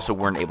we also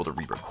weren't able to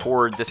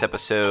re-record this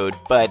episode,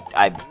 but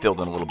I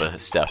filled in a little bit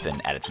of stuff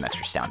and added some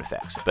extra sound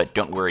effects. But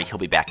don't worry, he'll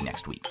be back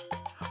next week.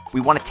 We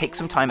want to take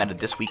some time out of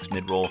this week's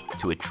midroll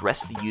to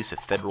address the use of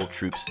federal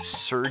troops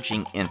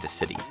surging into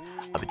cities,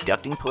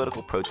 abducting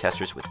political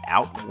protesters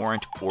without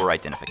warrant or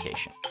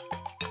identification.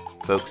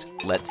 Folks,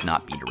 let's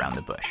not beat around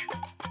the bush.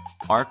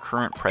 Our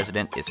current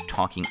president is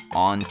talking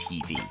on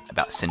TV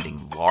about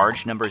sending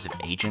large numbers of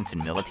agents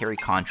and military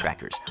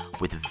contractors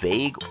with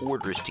vague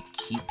orders to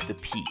keep the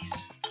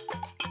peace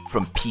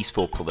from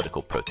peaceful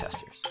political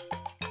protesters.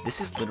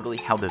 This is literally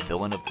how the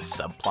villain of the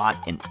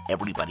subplot in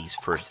everybody's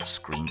first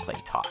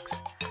screenplay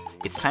talks.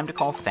 It's time to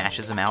call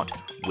fascism out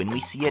when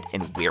we see it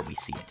and where we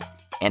see it,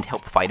 and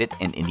help fight it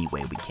in any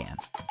way we can.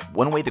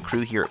 One way the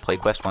crew here at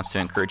PlayQuest wants to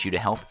encourage you to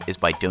help is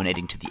by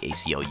donating to the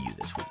ACLU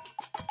this week.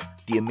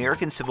 The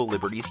American Civil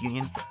Liberties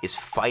Union is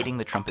fighting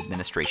the Trump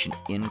administration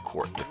in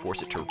court to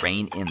force it to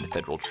rein in the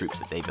federal troops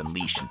that they've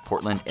unleashed in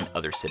Portland and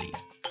other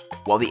cities.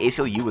 While the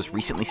ACLU was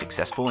recently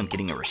successful in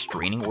getting a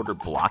restraining order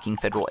blocking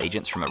federal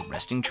agents from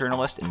arresting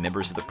journalists and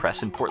members of the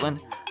press in Portland,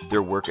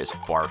 their work is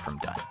far from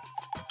done.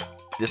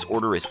 This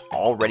order is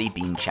already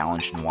being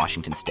challenged in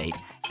Washington state,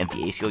 and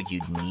the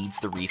ACLU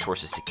needs the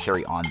resources to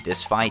carry on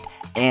this fight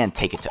and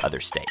take it to other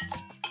states.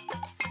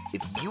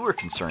 If you are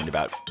concerned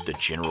about the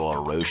general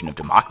erosion of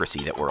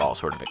democracy that we're all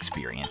sort of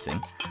experiencing,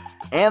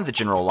 and the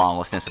general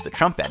lawlessness of the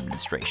Trump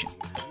administration,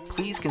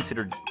 please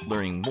consider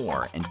learning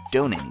more and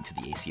donating to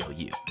the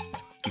ACLU.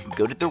 You can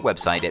go to their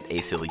website at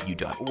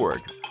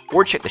aclu.org,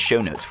 or check the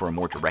show notes for a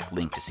more direct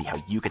link to see how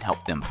you can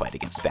help them fight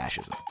against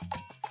fascism.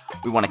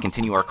 We want to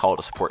continue our call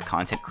to support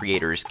content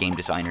creators, game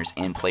designers,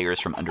 and players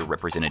from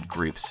underrepresented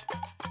groups.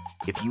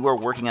 If you are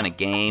working on a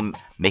game,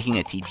 making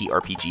a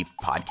TTRPG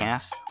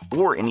podcast,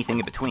 or anything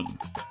in between,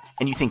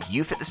 and you think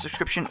you fit this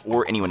description,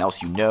 or anyone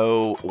else you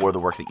know, or the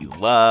work that you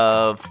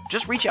love,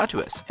 just reach out to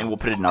us, and we'll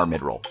put it in our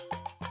midroll.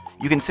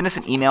 You can send us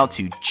an email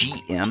to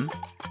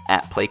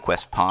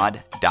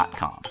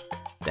gm@playquestpod.com.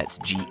 That's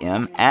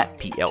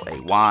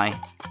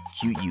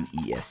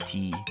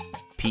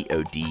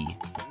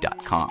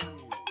gm@playquestpod.com.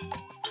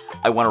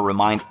 I want to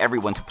remind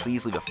everyone to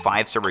please leave a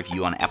 5-star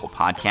review on Apple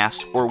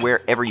Podcasts or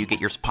wherever you get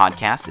your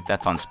podcasts, if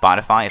that's on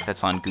Spotify, if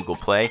that's on Google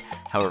Play,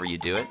 however you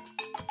do it.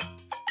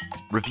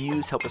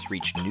 Reviews help us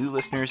reach new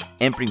listeners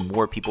and bring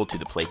more people to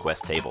the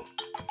PlayQuest table.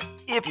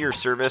 If your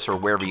service or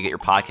wherever you get your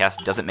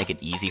podcast doesn't make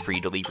it easy for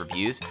you to leave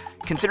reviews,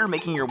 consider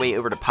making your way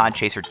over to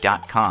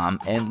podchaser.com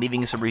and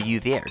leaving us a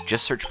review there.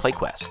 Just search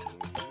PlayQuest.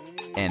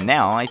 And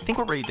now, I think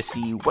we're ready to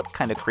see what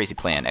kind of crazy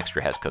plan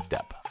Extra has cooked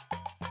up.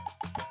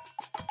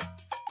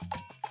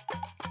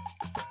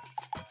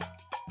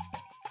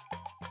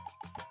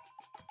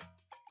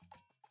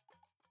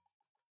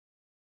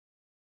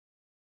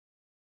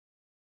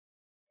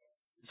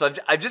 So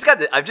I've just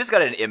got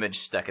an image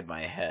stuck in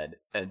my head,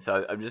 and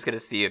so I'm just gonna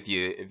see if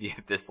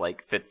this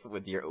like fits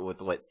with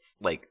what's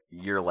like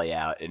your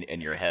layout in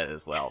your head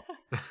as well.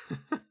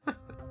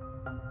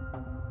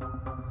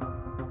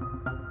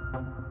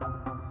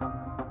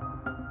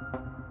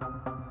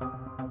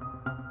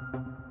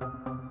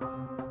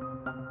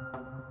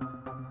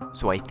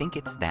 So I think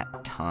it's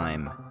that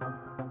time,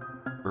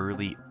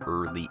 early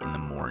in the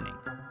morning,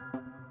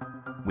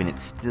 when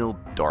it's still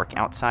dark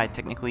outside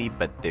technically,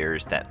 but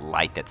there's that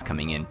light that's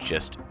coming in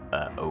just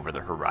over the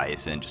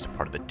horizon, just a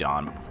part of the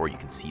dawn, but before you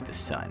can see the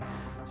sun.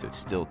 So it's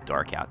still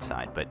dark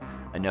outside, but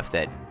enough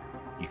that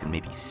you can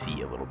maybe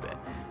see a little bit.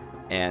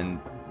 And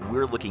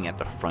we're looking at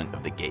the front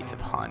of the gates of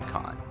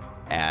HonCon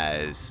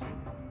as,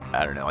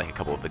 I don't know, like a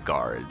couple of the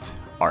guards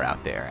are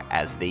out there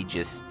as they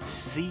just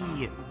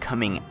see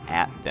coming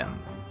at them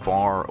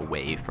far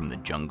away from the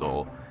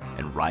jungle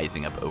and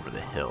rising up over the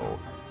hill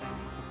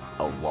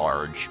a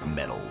large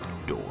metal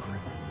door.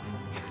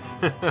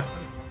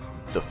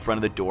 The front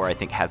of the door, I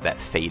think, has that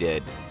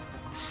faded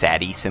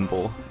Sadie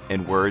symbol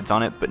and words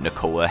on it, but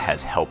Nicola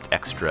has helped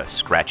Extra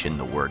scratch in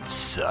the word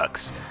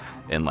sucks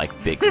in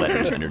like big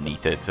letters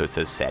underneath it, so it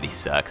says Sadie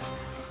sucks.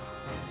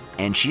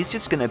 And she's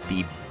just gonna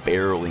be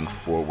barreling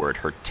forward,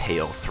 her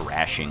tail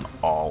thrashing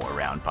all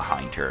around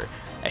behind her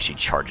as she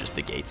charges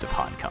the gates of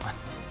HonCon.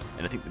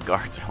 And I think the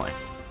guards are like,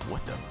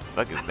 what the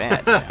fuck is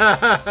that?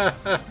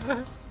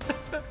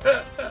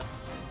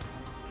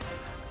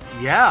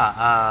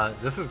 Yeah,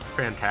 this is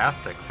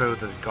fantastic. So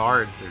the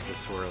guards are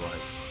just sort of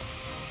like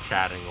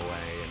chatting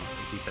away and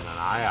keeping an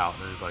eye out.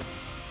 And there's like,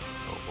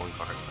 one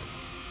guard's like,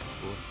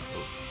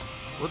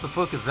 what the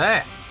fuck is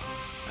that?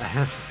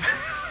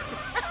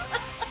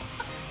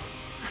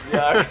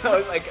 Yeah,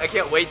 I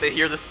can't wait to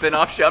hear the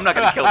spin-off show. I'm not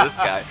gonna kill this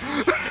guy.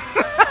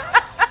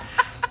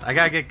 I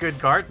gotta get good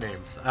guard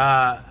names.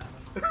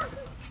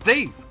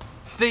 Steve,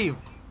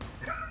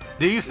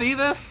 do you see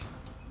this?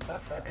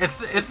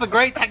 It's the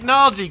great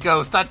technology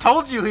ghost. I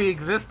told you he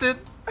existed.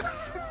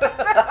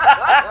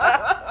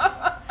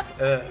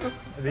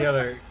 The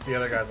other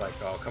guy's like,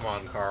 oh, come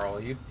on,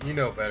 Carl, you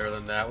know better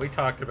than that. We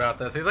talked about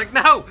this. He's like,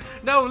 no,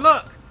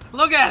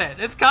 look at it.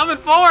 It's coming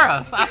for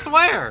us. I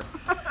swear.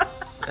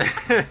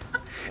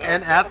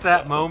 And at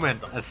that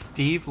moment,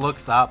 Steve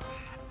looks up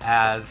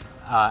as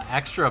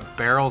Extra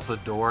barrels the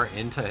door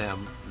into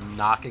him,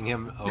 knocking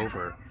him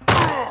over.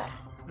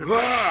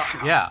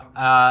 Yeah,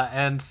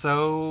 and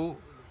so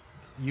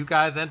you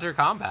guys enter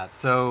combat.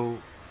 So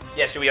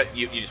yeah, should we all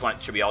do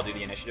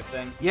the initiative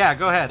thing? yeah,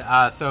 go ahead.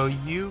 So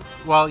you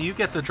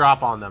get the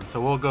drop on them.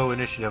 So we'll go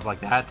initiative like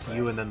that. It's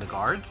you and then the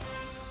guards,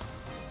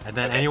 and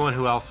then anyone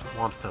who else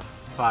wants to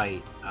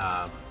fight.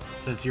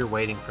 Since you're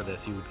waiting for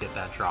this, you would get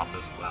that drop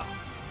as well.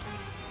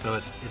 So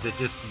is it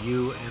just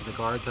you and the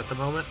guards at the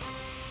moment?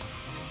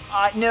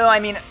 No, I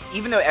mean,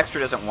 even though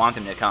Extra doesn't want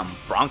them to come,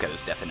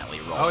 Bronco's definitely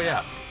rolling. Oh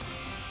yeah.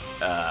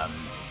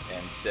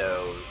 And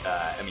so,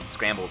 I mean,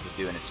 Scrambles is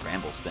doing his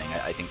Scrambles thing.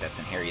 I think that's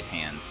in Harry's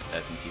hands,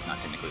 since he's not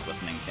technically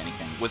listening to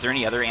anything. Was there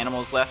any other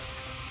animals left?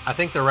 I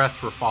think the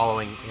rest were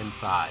following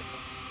inside.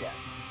 Yeah,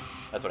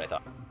 that's what I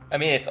thought. I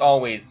mean, it's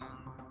always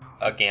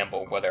a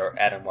gamble whether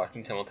Adam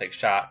Washington will take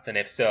shots, and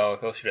if so,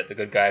 he'll shoot at the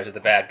good guys or the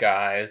bad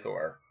guys,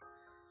 or...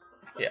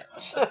 Yeah.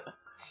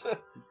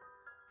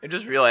 I'm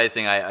just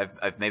realizing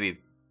I've maybe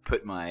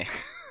put my...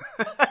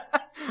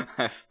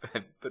 I've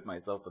put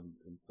myself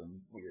in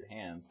some weird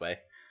hands by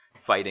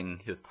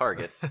fighting his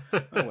targets.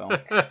 Oh well.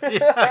 Yeah,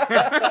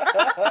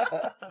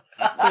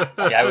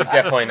 I would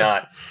definitely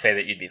not say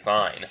that you'd be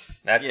fine.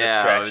 That's a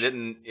stretch.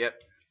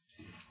 Yep.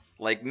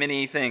 Like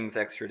many things,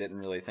 Extra didn't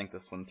really think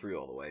this one through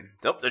all the way.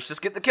 Nope, let's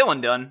just get the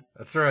killing done.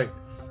 That's right.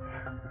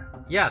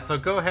 Yeah, so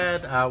go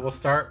ahead. We'll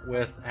start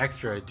with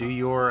Extra. Do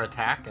your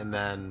attack, and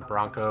then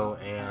Bronco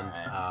and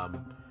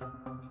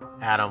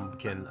Adam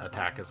can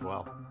attack as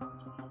well.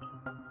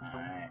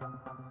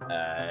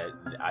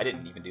 I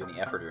didn't even do any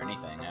effort or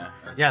anything.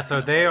 Yeah,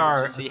 so they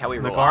are. See how we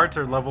the roll guards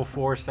out. are level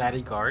 4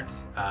 Sati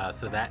guards,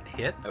 so that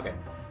hits. Okay.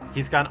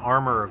 He's got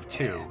armor of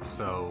 2,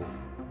 so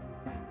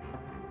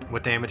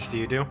what damage do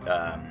you do?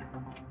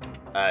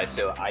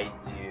 So I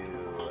do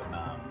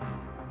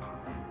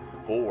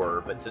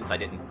 4, but since I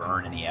didn't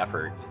burn any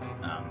effort,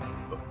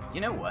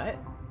 you know what?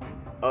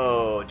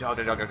 Oh, dog.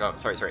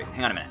 Sorry.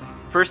 Hang on a minute.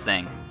 First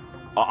thing,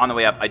 on the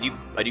way up, I do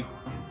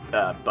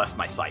bust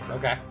my cipher.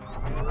 Okay.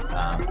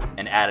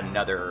 And add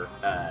another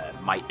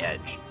might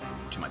edge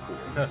to my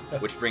pool,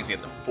 which brings me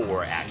up to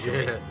 4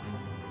 actually. Yeah.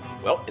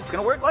 Well, it's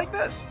gonna work like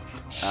this.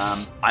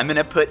 I'm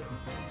gonna put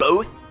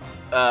both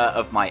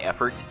of my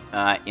effort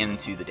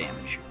into the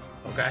damage.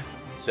 Okay.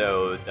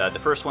 So the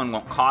first one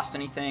won't cost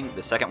anything.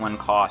 The second one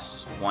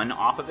costs 1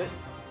 off of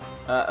it,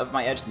 of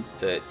my edge, since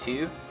it's a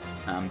 2.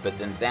 But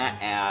then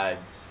that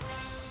adds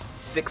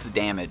 6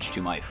 damage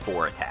to my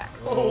 4 attack.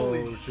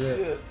 Holy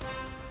shit.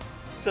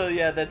 So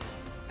yeah, that's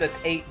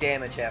 8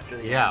 damage after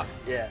the Yeah. end.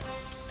 Yeah.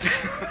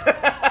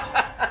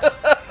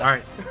 All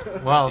right.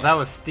 Well, that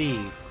was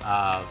Steve.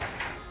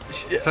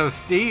 So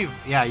Steve,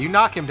 yeah, you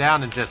knock him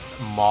down and just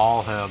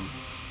maul him.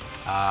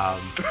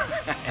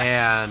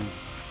 And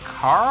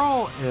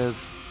Carl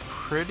is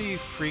pretty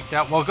freaked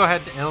out. Well, go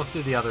ahead and let's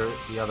do the other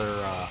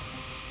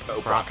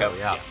Bronco.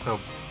 Yeah. So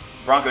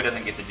Bronco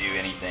doesn't get to do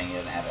anything. He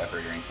doesn't have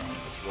effort or anything. He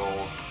just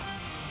rolls.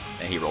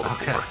 And he rolled a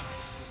 4.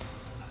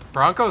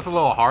 Bronco's a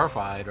little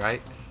horrified,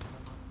 right?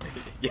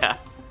 Yeah.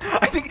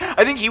 I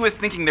think he was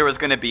thinking there was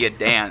going to be a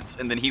dance,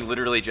 and then he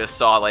literally just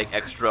saw like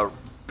Extra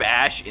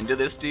bash into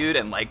this dude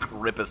and like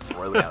rip his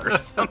throat out or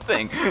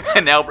something.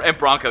 And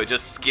Bronco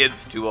just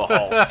skids to a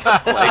halt.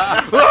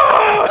 Like,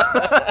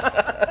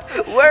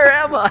 Where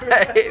am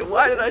I?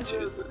 Why did I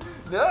choose this?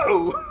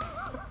 no.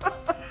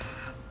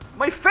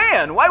 My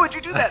fan. Why would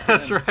you do that to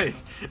That's him? right.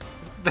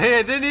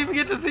 They didn't even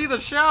get to see the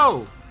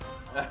show.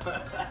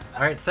 All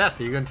right, Seth,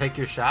 are you going to take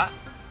your shot?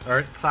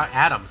 Or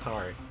Adam,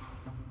 sorry.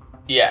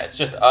 Yeah, it's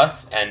just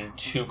us and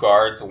 2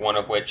 guards, one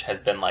of which has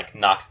been like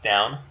knocked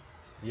down.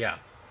 Yeah.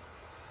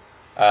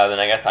 Then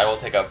I guess I will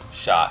take a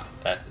shot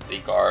at the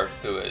guard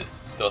who is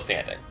still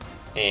standing.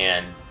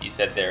 And you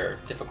said they're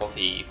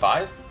difficulty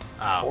 5?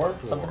 4?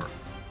 Something?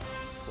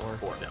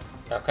 4. Yeah.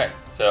 Okay,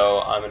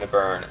 so I'm going to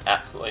burn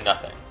absolutely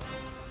nothing.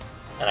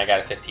 And I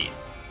got a 15.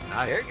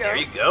 Nice. There you go. There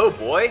you go,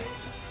 boy.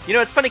 You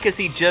know, it's funny because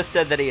he just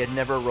said that he had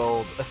never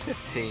rolled a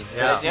 15.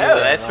 Yeah. Yeah,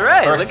 that's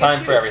right. First Look at time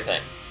you. for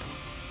everything.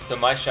 So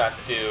my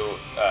shots do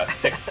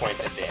 6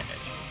 points of damage.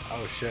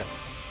 Oh shit.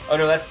 Oh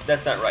no,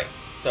 that's not right.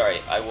 Sorry,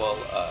 I will.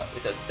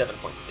 It does 7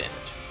 points of damage.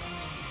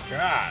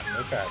 God.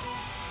 Okay.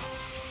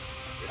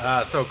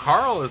 So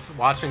Carl is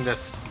watching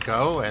this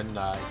go, and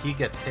he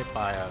gets hit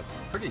by a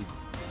pretty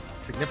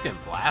significant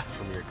blast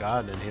from your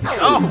gun, and he's like,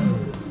 "Oh,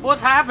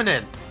 what's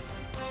happening?"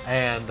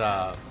 And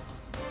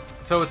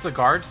so it's the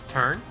guard's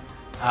turn.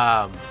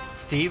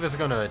 Steve is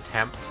going to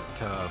attempt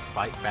to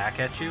fight back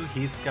at you.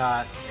 He's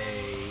got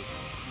a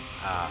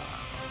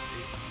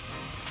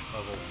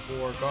level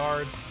 4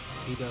 guards.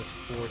 He does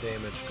 4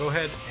 damage. Go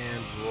ahead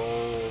and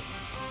roll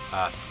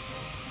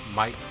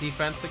might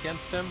defense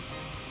against him.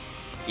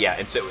 Yeah,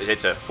 it's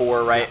a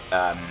 4, right?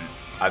 I'm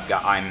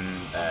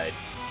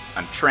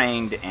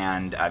trained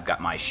and I've got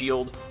my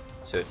shield,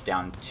 so it's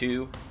down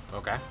 2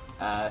 Okay.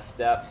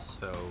 steps.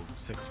 So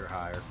 6 or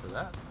higher for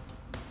that.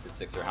 So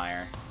 6 or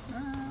higher.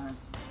 And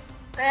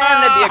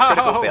that'd be a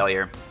critical Oh!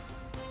 failure.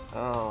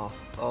 Oh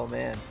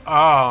man.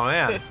 Oh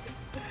man.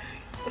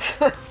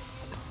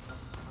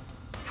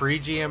 Free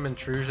GM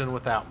intrusion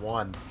with that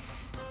 1.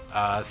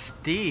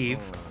 Steve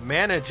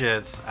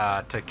manages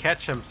to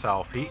catch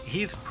himself.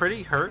 He's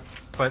pretty hurt,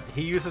 but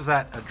he uses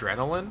that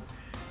adrenaline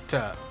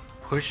to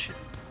push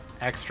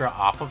extra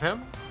off of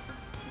him.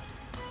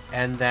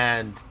 And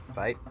then,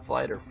 Fight,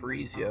 flight, or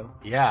freeze, yo.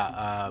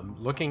 yeah,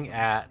 looking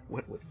at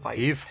Went with fight.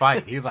 He's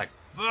like,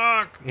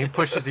 fuck! He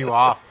pushes you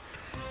off,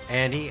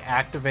 and he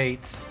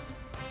activates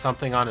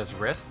something on his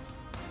wrist,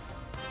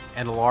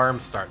 and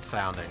alarms start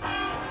sounding.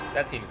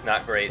 That seems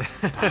not great.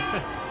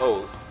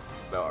 Oh,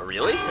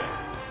 really?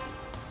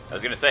 I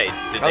was gonna say, did I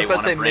was they about want to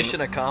to say bring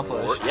mission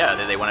accomplished.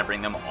 did they want to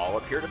bring them all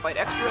up here to fight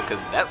Extra?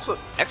 Because that's what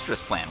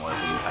Extra's plan was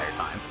the entire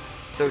time.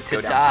 So Let's to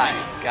go down die.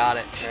 swinging. Got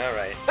it. All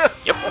right.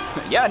 Yep.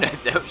 Yeah,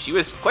 no, she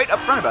was quite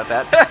upfront about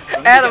that.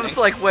 from the Adam's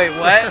beginning. like, wait,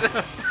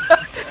 what?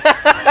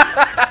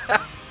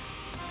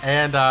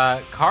 And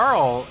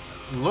Carl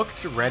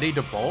looked ready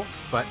to bolt,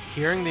 but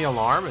hearing the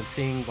alarm and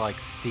seeing like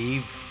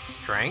Steve's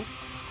strength,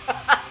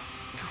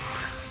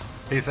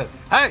 he said,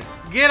 "Hey,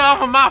 get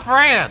off of my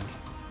friend!"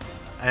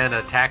 and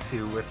attacks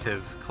you with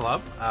his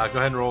club. Go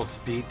ahead and roll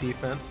speed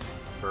defense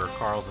for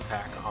Carl's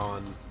attack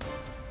on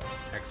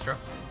Extra.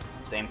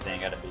 Same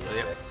thing, gotta be a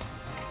Yep. 6.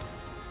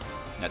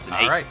 That's an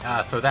 8. All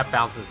right, so that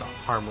bounces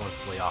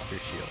harmlessly off your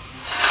shield.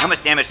 How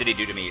much damage did he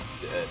do to me?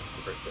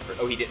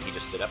 Oh, he didn't. He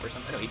just stood up or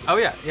something? No, he didn't. Oh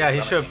yeah, he How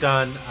should have much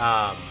done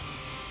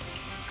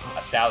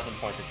 1,000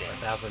 points of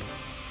damage.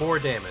 1,004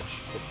 damage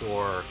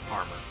before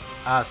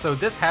armor. So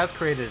this has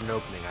created an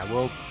opening. I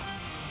will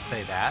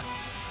say that.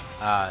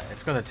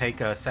 It's going to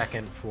take a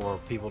second for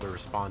people to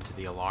respond to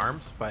the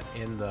alarms, but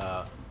in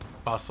the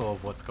bustle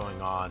of what's going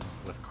on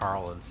with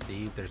Carl and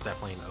Steve, there's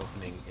definitely an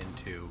opening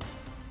into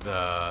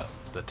the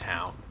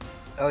town.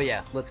 Oh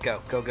yeah, let's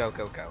go. Go.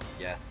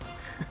 Yes.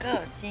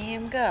 Go,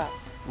 team, go.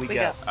 We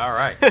go. All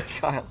right.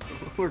 Kyle,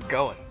 we're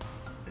going.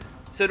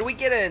 So do we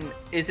get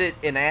is it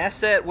an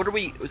asset? What are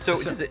we,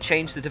 so does it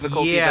change the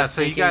difficulty? Yeah, of us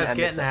so you sneaking? I guys get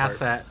missed an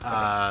that part.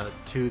 asset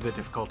to the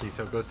difficulty,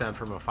 so it goes down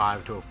from a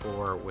 5 to a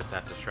 4 with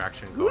that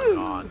distraction going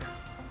on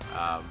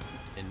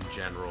in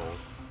general.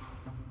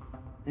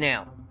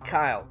 Now,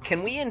 Kyle,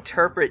 can we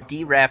interpret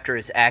D-Raptor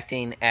as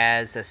acting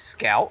as a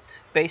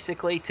scout,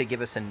 basically, to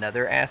give us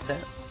another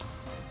asset?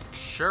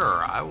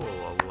 Sure, I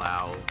will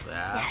allow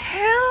that.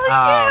 Hell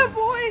yeah, Um,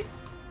 boy!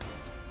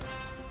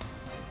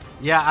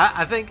 Yeah,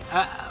 I think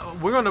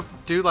we're going to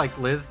do like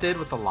Liz did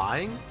with the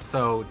lying.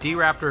 So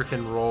D-Raptor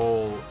can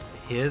roll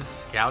his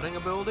scouting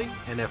ability,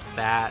 and if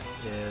that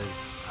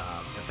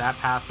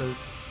passes,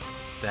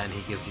 then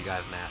he gives you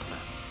guys an asset.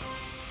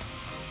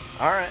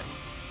 All right.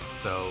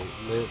 So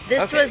Liz,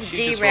 This Okay, was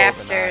she just rolled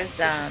a 9, D-Raptor's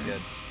so she's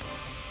good.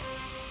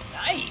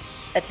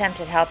 Nice. attempt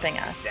at helping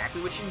us.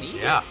 Exactly what you need.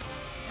 yeah,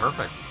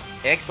 perfect.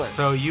 Excellent.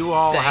 So you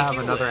all Thank have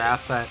you, another Liz.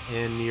 asset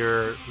in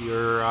your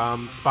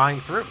spying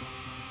through.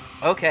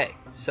 Okay,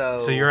 so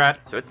So you're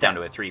at So it's down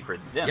to a 3 for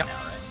them Yep. now,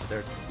 right?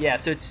 there. yeah,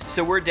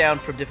 so we're down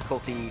from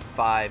difficulty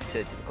 5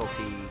 to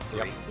difficulty 3.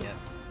 Yep.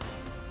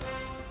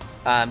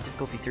 Yeah.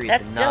 Difficulty 3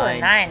 That's is a still 9.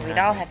 a 9. We'd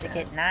all have to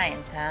get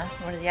 9s, huh?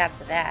 What are the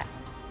odds of that?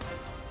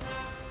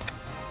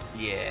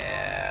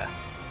 Yeah.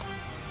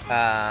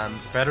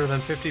 Better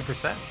than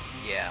 50%.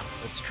 Yeah,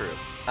 that's true.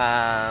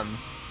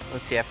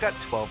 Let's see. I've got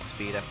 12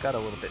 speed. I've got a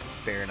little bit to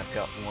spare, and I've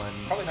got 1.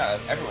 Probably not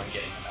everyone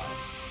getting it.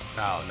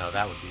 Oh no,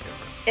 that would be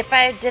different. If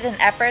I did an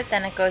effort,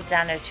 then it goes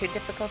down to 2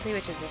 difficulty,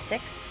 which is a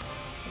 6.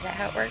 Is that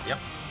how it works?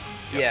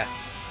 Yep.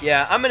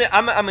 Yeah. I'm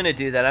gonna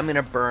do that. I'm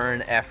gonna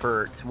burn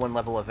effort, 1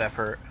 level of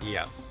effort,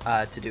 Yes.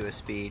 to do a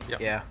speed. Yep.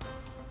 Yeah.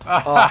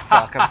 Oh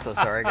fuck! I'm so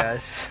sorry,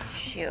 guys.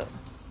 Shoot.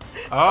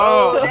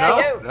 Oh there no,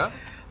 you no.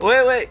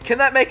 Wait. Can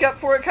that make up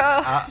for it,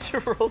 Kyle? Uh, You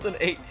rolled an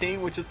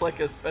 18, which is like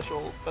a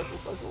special.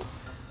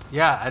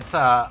 Yeah, it's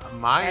a That is a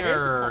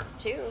minor.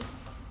 +2.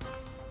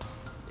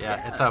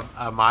 Yeah, it's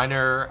a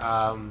minor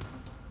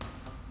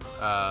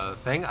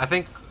thing. I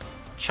think,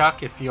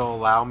 Chuck, if you'll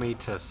allow me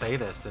to say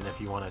this, and if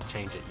you want to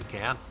change it, you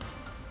can.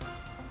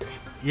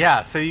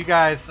 Yeah, so you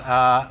guys,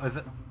 was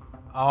it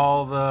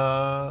all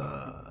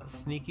the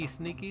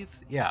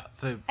sneakies? Yeah,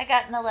 so I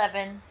got an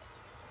 11.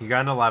 you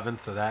got an 11,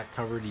 so that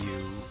covered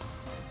you,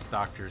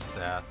 Dr.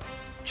 Seth.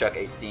 Chuck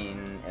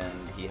 18,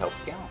 and he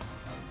helped count.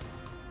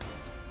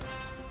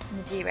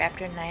 The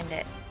G-Raptor 9'd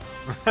it.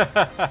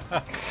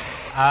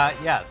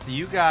 Yeah, so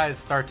you guys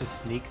start to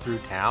sneak through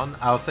town.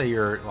 I'll say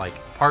you're like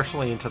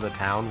partially into the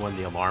town when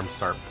the alarms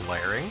start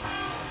blaring.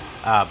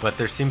 But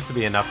there seems to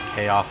be enough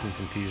chaos and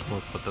confusion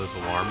with what those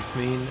alarms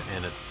mean,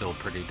 and it's still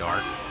pretty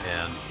dark,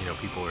 and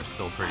people are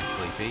still pretty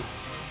sleepy.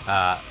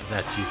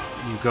 That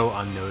you go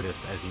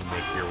unnoticed as you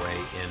make your way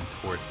in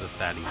towards the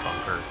Sadie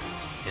bunker,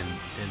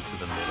 into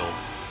the middle,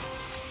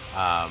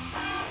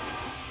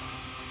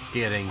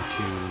 getting to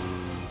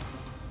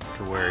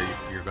where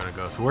you're going to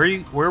go. So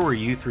where were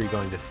you three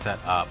going to set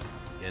up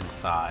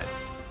inside?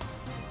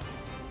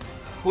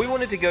 We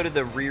wanted to go to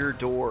the rear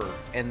door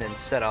and then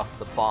set off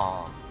the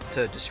bomb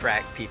to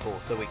distract people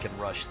so we can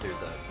rush through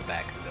the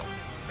back of the building,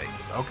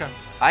 basically. Okay.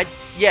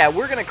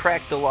 We're gonna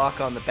crack the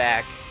lock on the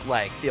back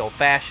like the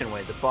old-fashioned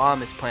way. The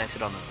bomb is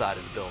planted on the side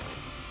of the building,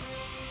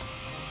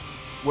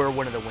 where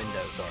one of the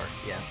windows are.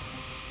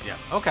 Yeah.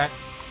 Okay.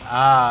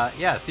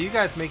 Yeah. So you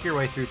guys make your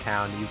way through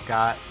town. You've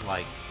got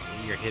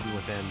you're hidden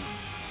within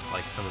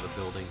some of the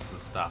buildings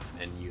and stuff,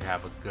 and you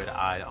have a good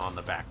eye on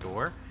the back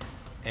door.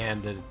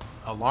 And the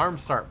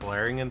alarms start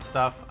blaring and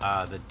stuff.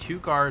 The two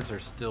guards are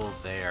still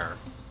there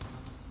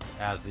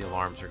as the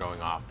alarms are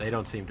going off. They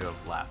don't seem to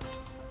have left.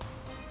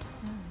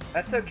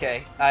 That's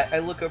okay. I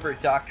look over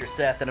at Dr.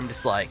 Seth and I'm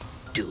just like,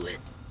 do it.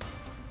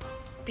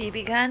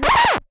 BB gun?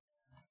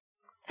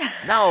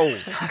 No,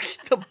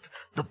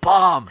 the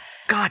bomb.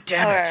 God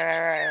damn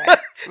it.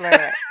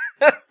 Right.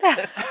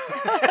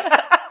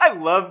 I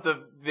love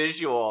the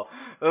visual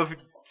of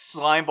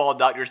Slimeball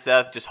Dr.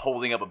 Seth just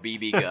holding up a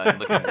BB gun,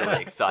 looking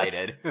really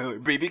excited.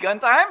 BB gun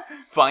time?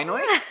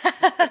 Finally?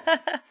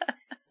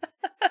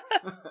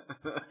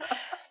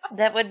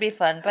 That would be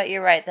fun, but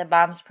you're right. The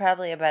bomb's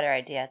probably a better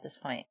idea at this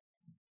point.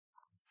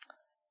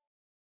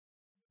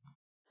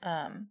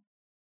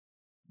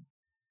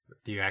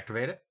 Do you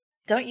activate it?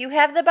 Don't you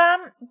have the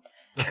bomb?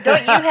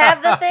 Don't you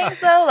have the things,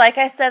 though? Like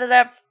I set it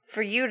up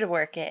for you to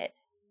work it.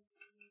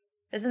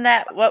 Isn't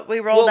that what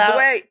we rolled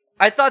out?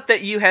 I thought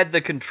that you had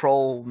the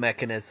control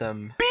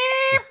mechanism.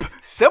 Beep!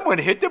 Someone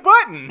hit the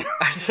button!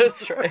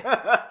 That's right.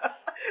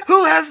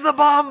 Who has the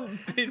bomb?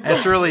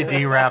 It's really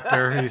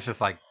D-Raptor. He's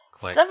just like,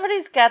 click.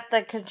 Somebody's got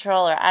the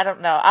controller. I don't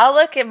know. I'll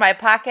look in my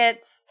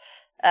pockets.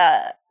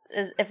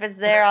 If it's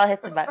there, I'll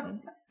hit the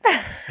button.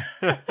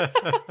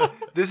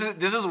 This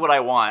is what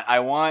I want. I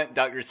want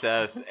Dr.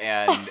 Seth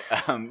and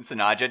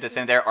Sanaja to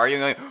stand there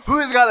arguing, going,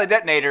 who's got the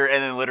detonator?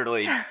 And then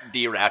literally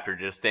D-Raptor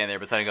just stand there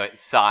beside him going,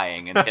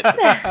 sighing and hit the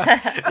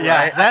button.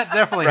 Yeah, that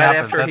definitely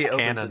happens. That's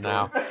canon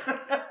now.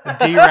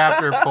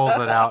 D-Raptor pulls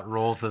it out,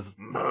 rolls his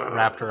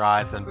raptor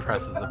eyes, and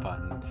presses the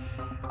button.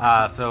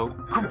 So,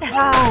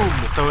 boom!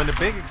 So when the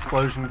big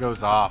explosion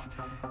goes off,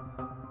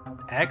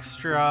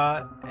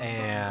 Extra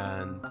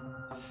and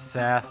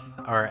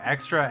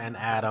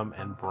Adam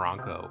and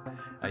Bronco,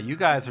 you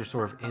guys are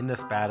sort of in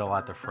this battle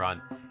at the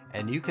front,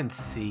 and you can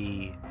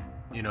see,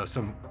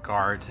 some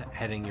guards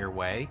heading your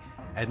way,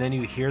 and then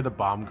you hear the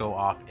bomb go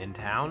off in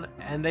town,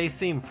 and they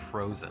seem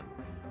frozen.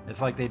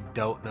 It's like they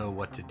don't know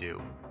what to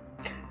do.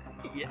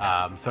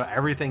 Yes. So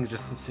everything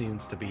just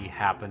seems to be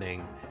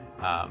happening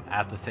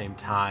at the same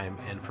time,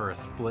 and for a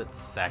split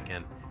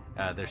second,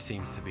 there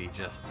seems to be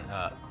just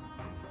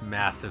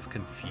massive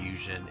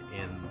confusion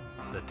in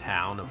the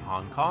town of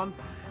Hong Kong.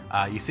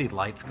 You see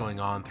lights going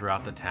on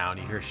throughout the town.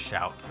 You hear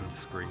shouts and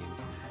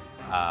screams.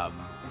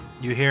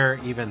 You hear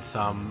even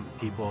some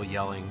people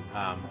yelling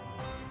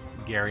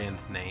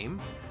Garion's name.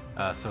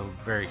 So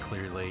very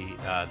clearly,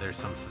 there's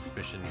some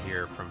suspicion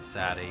here from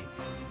Sadie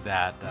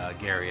that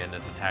Garion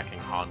is attacking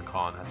Hong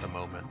Kong at the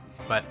moment.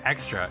 But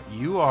Extra,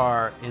 you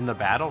are in the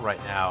battle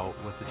right now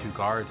with the two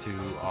guards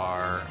who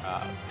are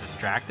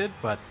distracted,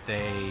 but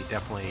they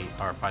definitely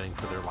are fighting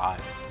for their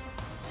lives.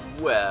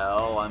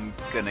 Well, I'm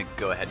gonna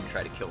go ahead and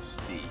try to kill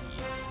Steve.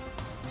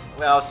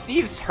 Well,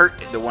 Steve's hurt.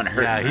 The one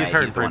hurt. Yeah, he's right?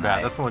 hurting pretty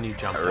bad. That's the one you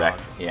jumped on.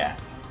 Correct. Yeah.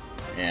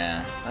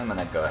 I'm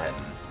gonna go ahead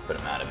and put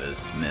him out of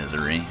his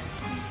misery. Yeah.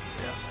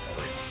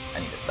 I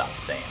need to stop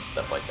saying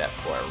stuff like that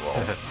before I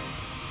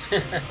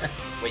roll.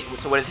 Wait,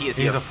 so what is he? Is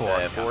he He's a 4.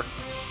 4?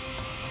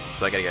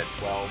 So I gotta get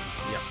 12.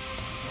 Yep.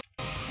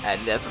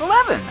 And that's an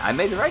 11. I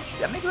made the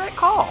right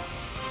call.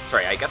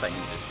 Sorry, I guess I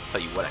need to just tell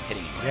you what I'm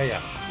hitting him with.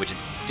 Yeah. Which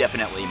it's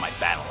definitely my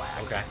battle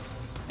axe. Okay.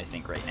 I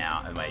think right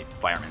now, and my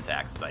fireman's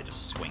axe is I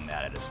just swing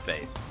that at his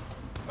face.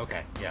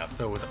 Okay. Yeah.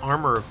 So with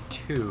armor of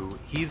 2,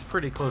 he's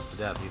pretty close to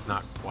death. He's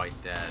not quite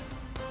dead.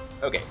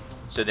 Okay.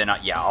 So then,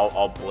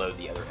 I'll blow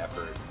the other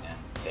effort and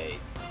take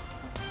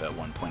the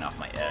 1 point off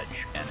my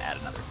edge and add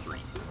another 3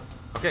 to it.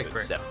 Okay, So it's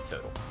great. 7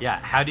 total. Yeah.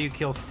 How do you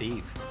kill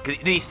Steve?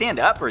 Did he stand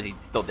up or is he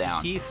still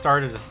down? He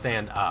started to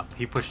stand up.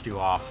 He pushed you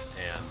off,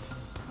 and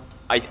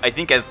I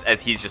think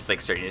as he's just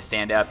starting to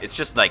stand up, it's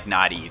just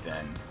not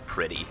even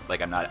pretty.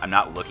 I'm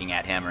not looking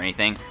at him or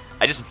anything.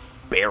 I just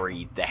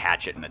bury the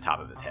hatchet in the top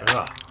of his head.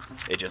 Ugh.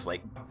 It just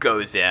like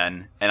goes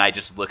in, and I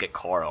just look at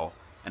Carl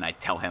and I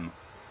tell him,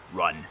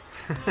 "Run."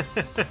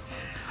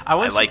 I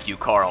like you,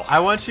 Carl. I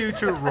want you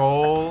to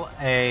roll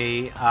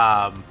a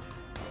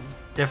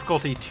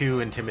difficulty 2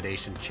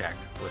 intimidation check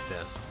with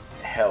this.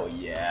 Hell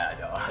yeah,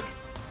 dog.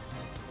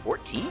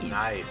 14.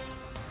 Nice.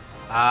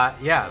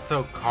 Yeah,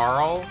 so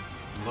Carl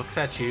looks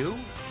at you,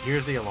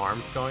 hears the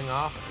alarms going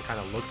off, and kind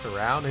of looks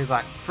around, and he's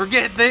like,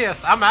 "Forget this,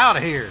 I'm out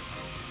of here."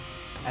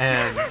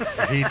 And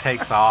he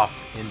takes off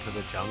into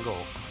the jungle.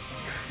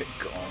 Good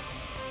God.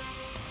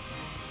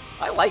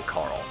 I like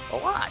Carl a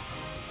lot.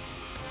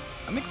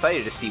 I'm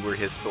excited to see where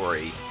his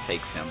story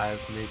takes him.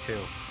 Me too.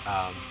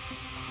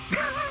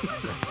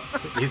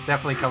 He's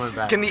definitely coming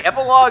back. Can the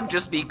epilogue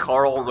just be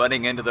Carl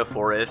running into the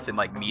forest and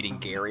like meeting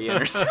Gary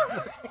or something?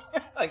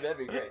 Like that'd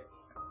be great.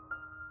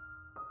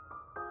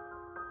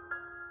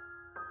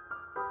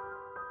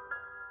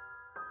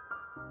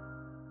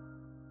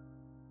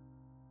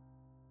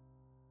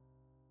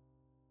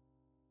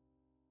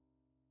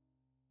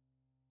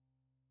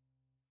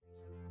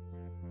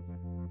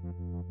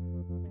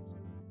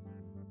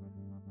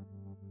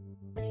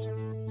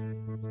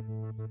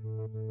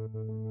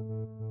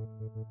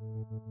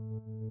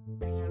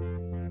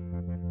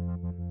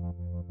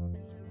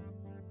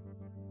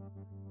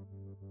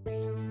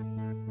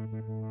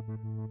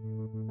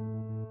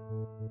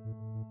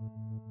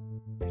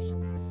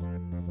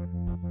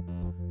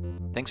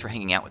 Thanks for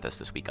hanging out with us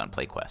this week on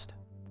PlayQuest.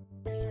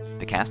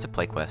 The cast of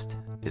PlayQuest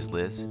is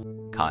Liz,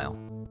 Kyle,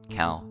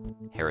 Cal,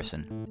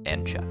 Harrison,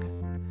 and Chuck.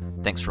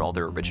 Thanks for all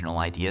their original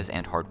ideas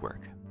and hard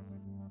work.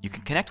 You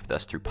can connect with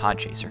us through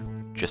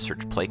Podchaser. Just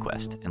search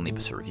PlayQuest and leave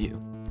us a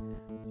review.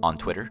 On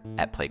Twitter,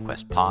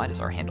 @PlayQuestPod is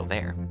our handle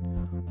there.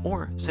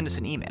 Or send us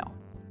an email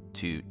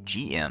to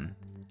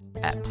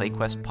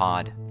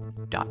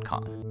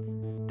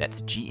gm@playquestpod.com.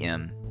 That's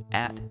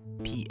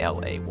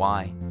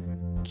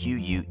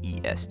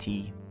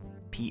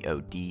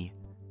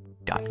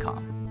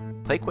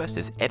gm@playquestpod.com. PlayQuest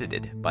is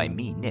edited by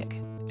me, Nick,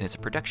 and is a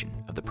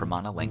production of the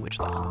Pramana Language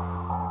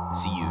Lab.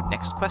 See you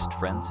next quest,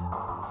 friends.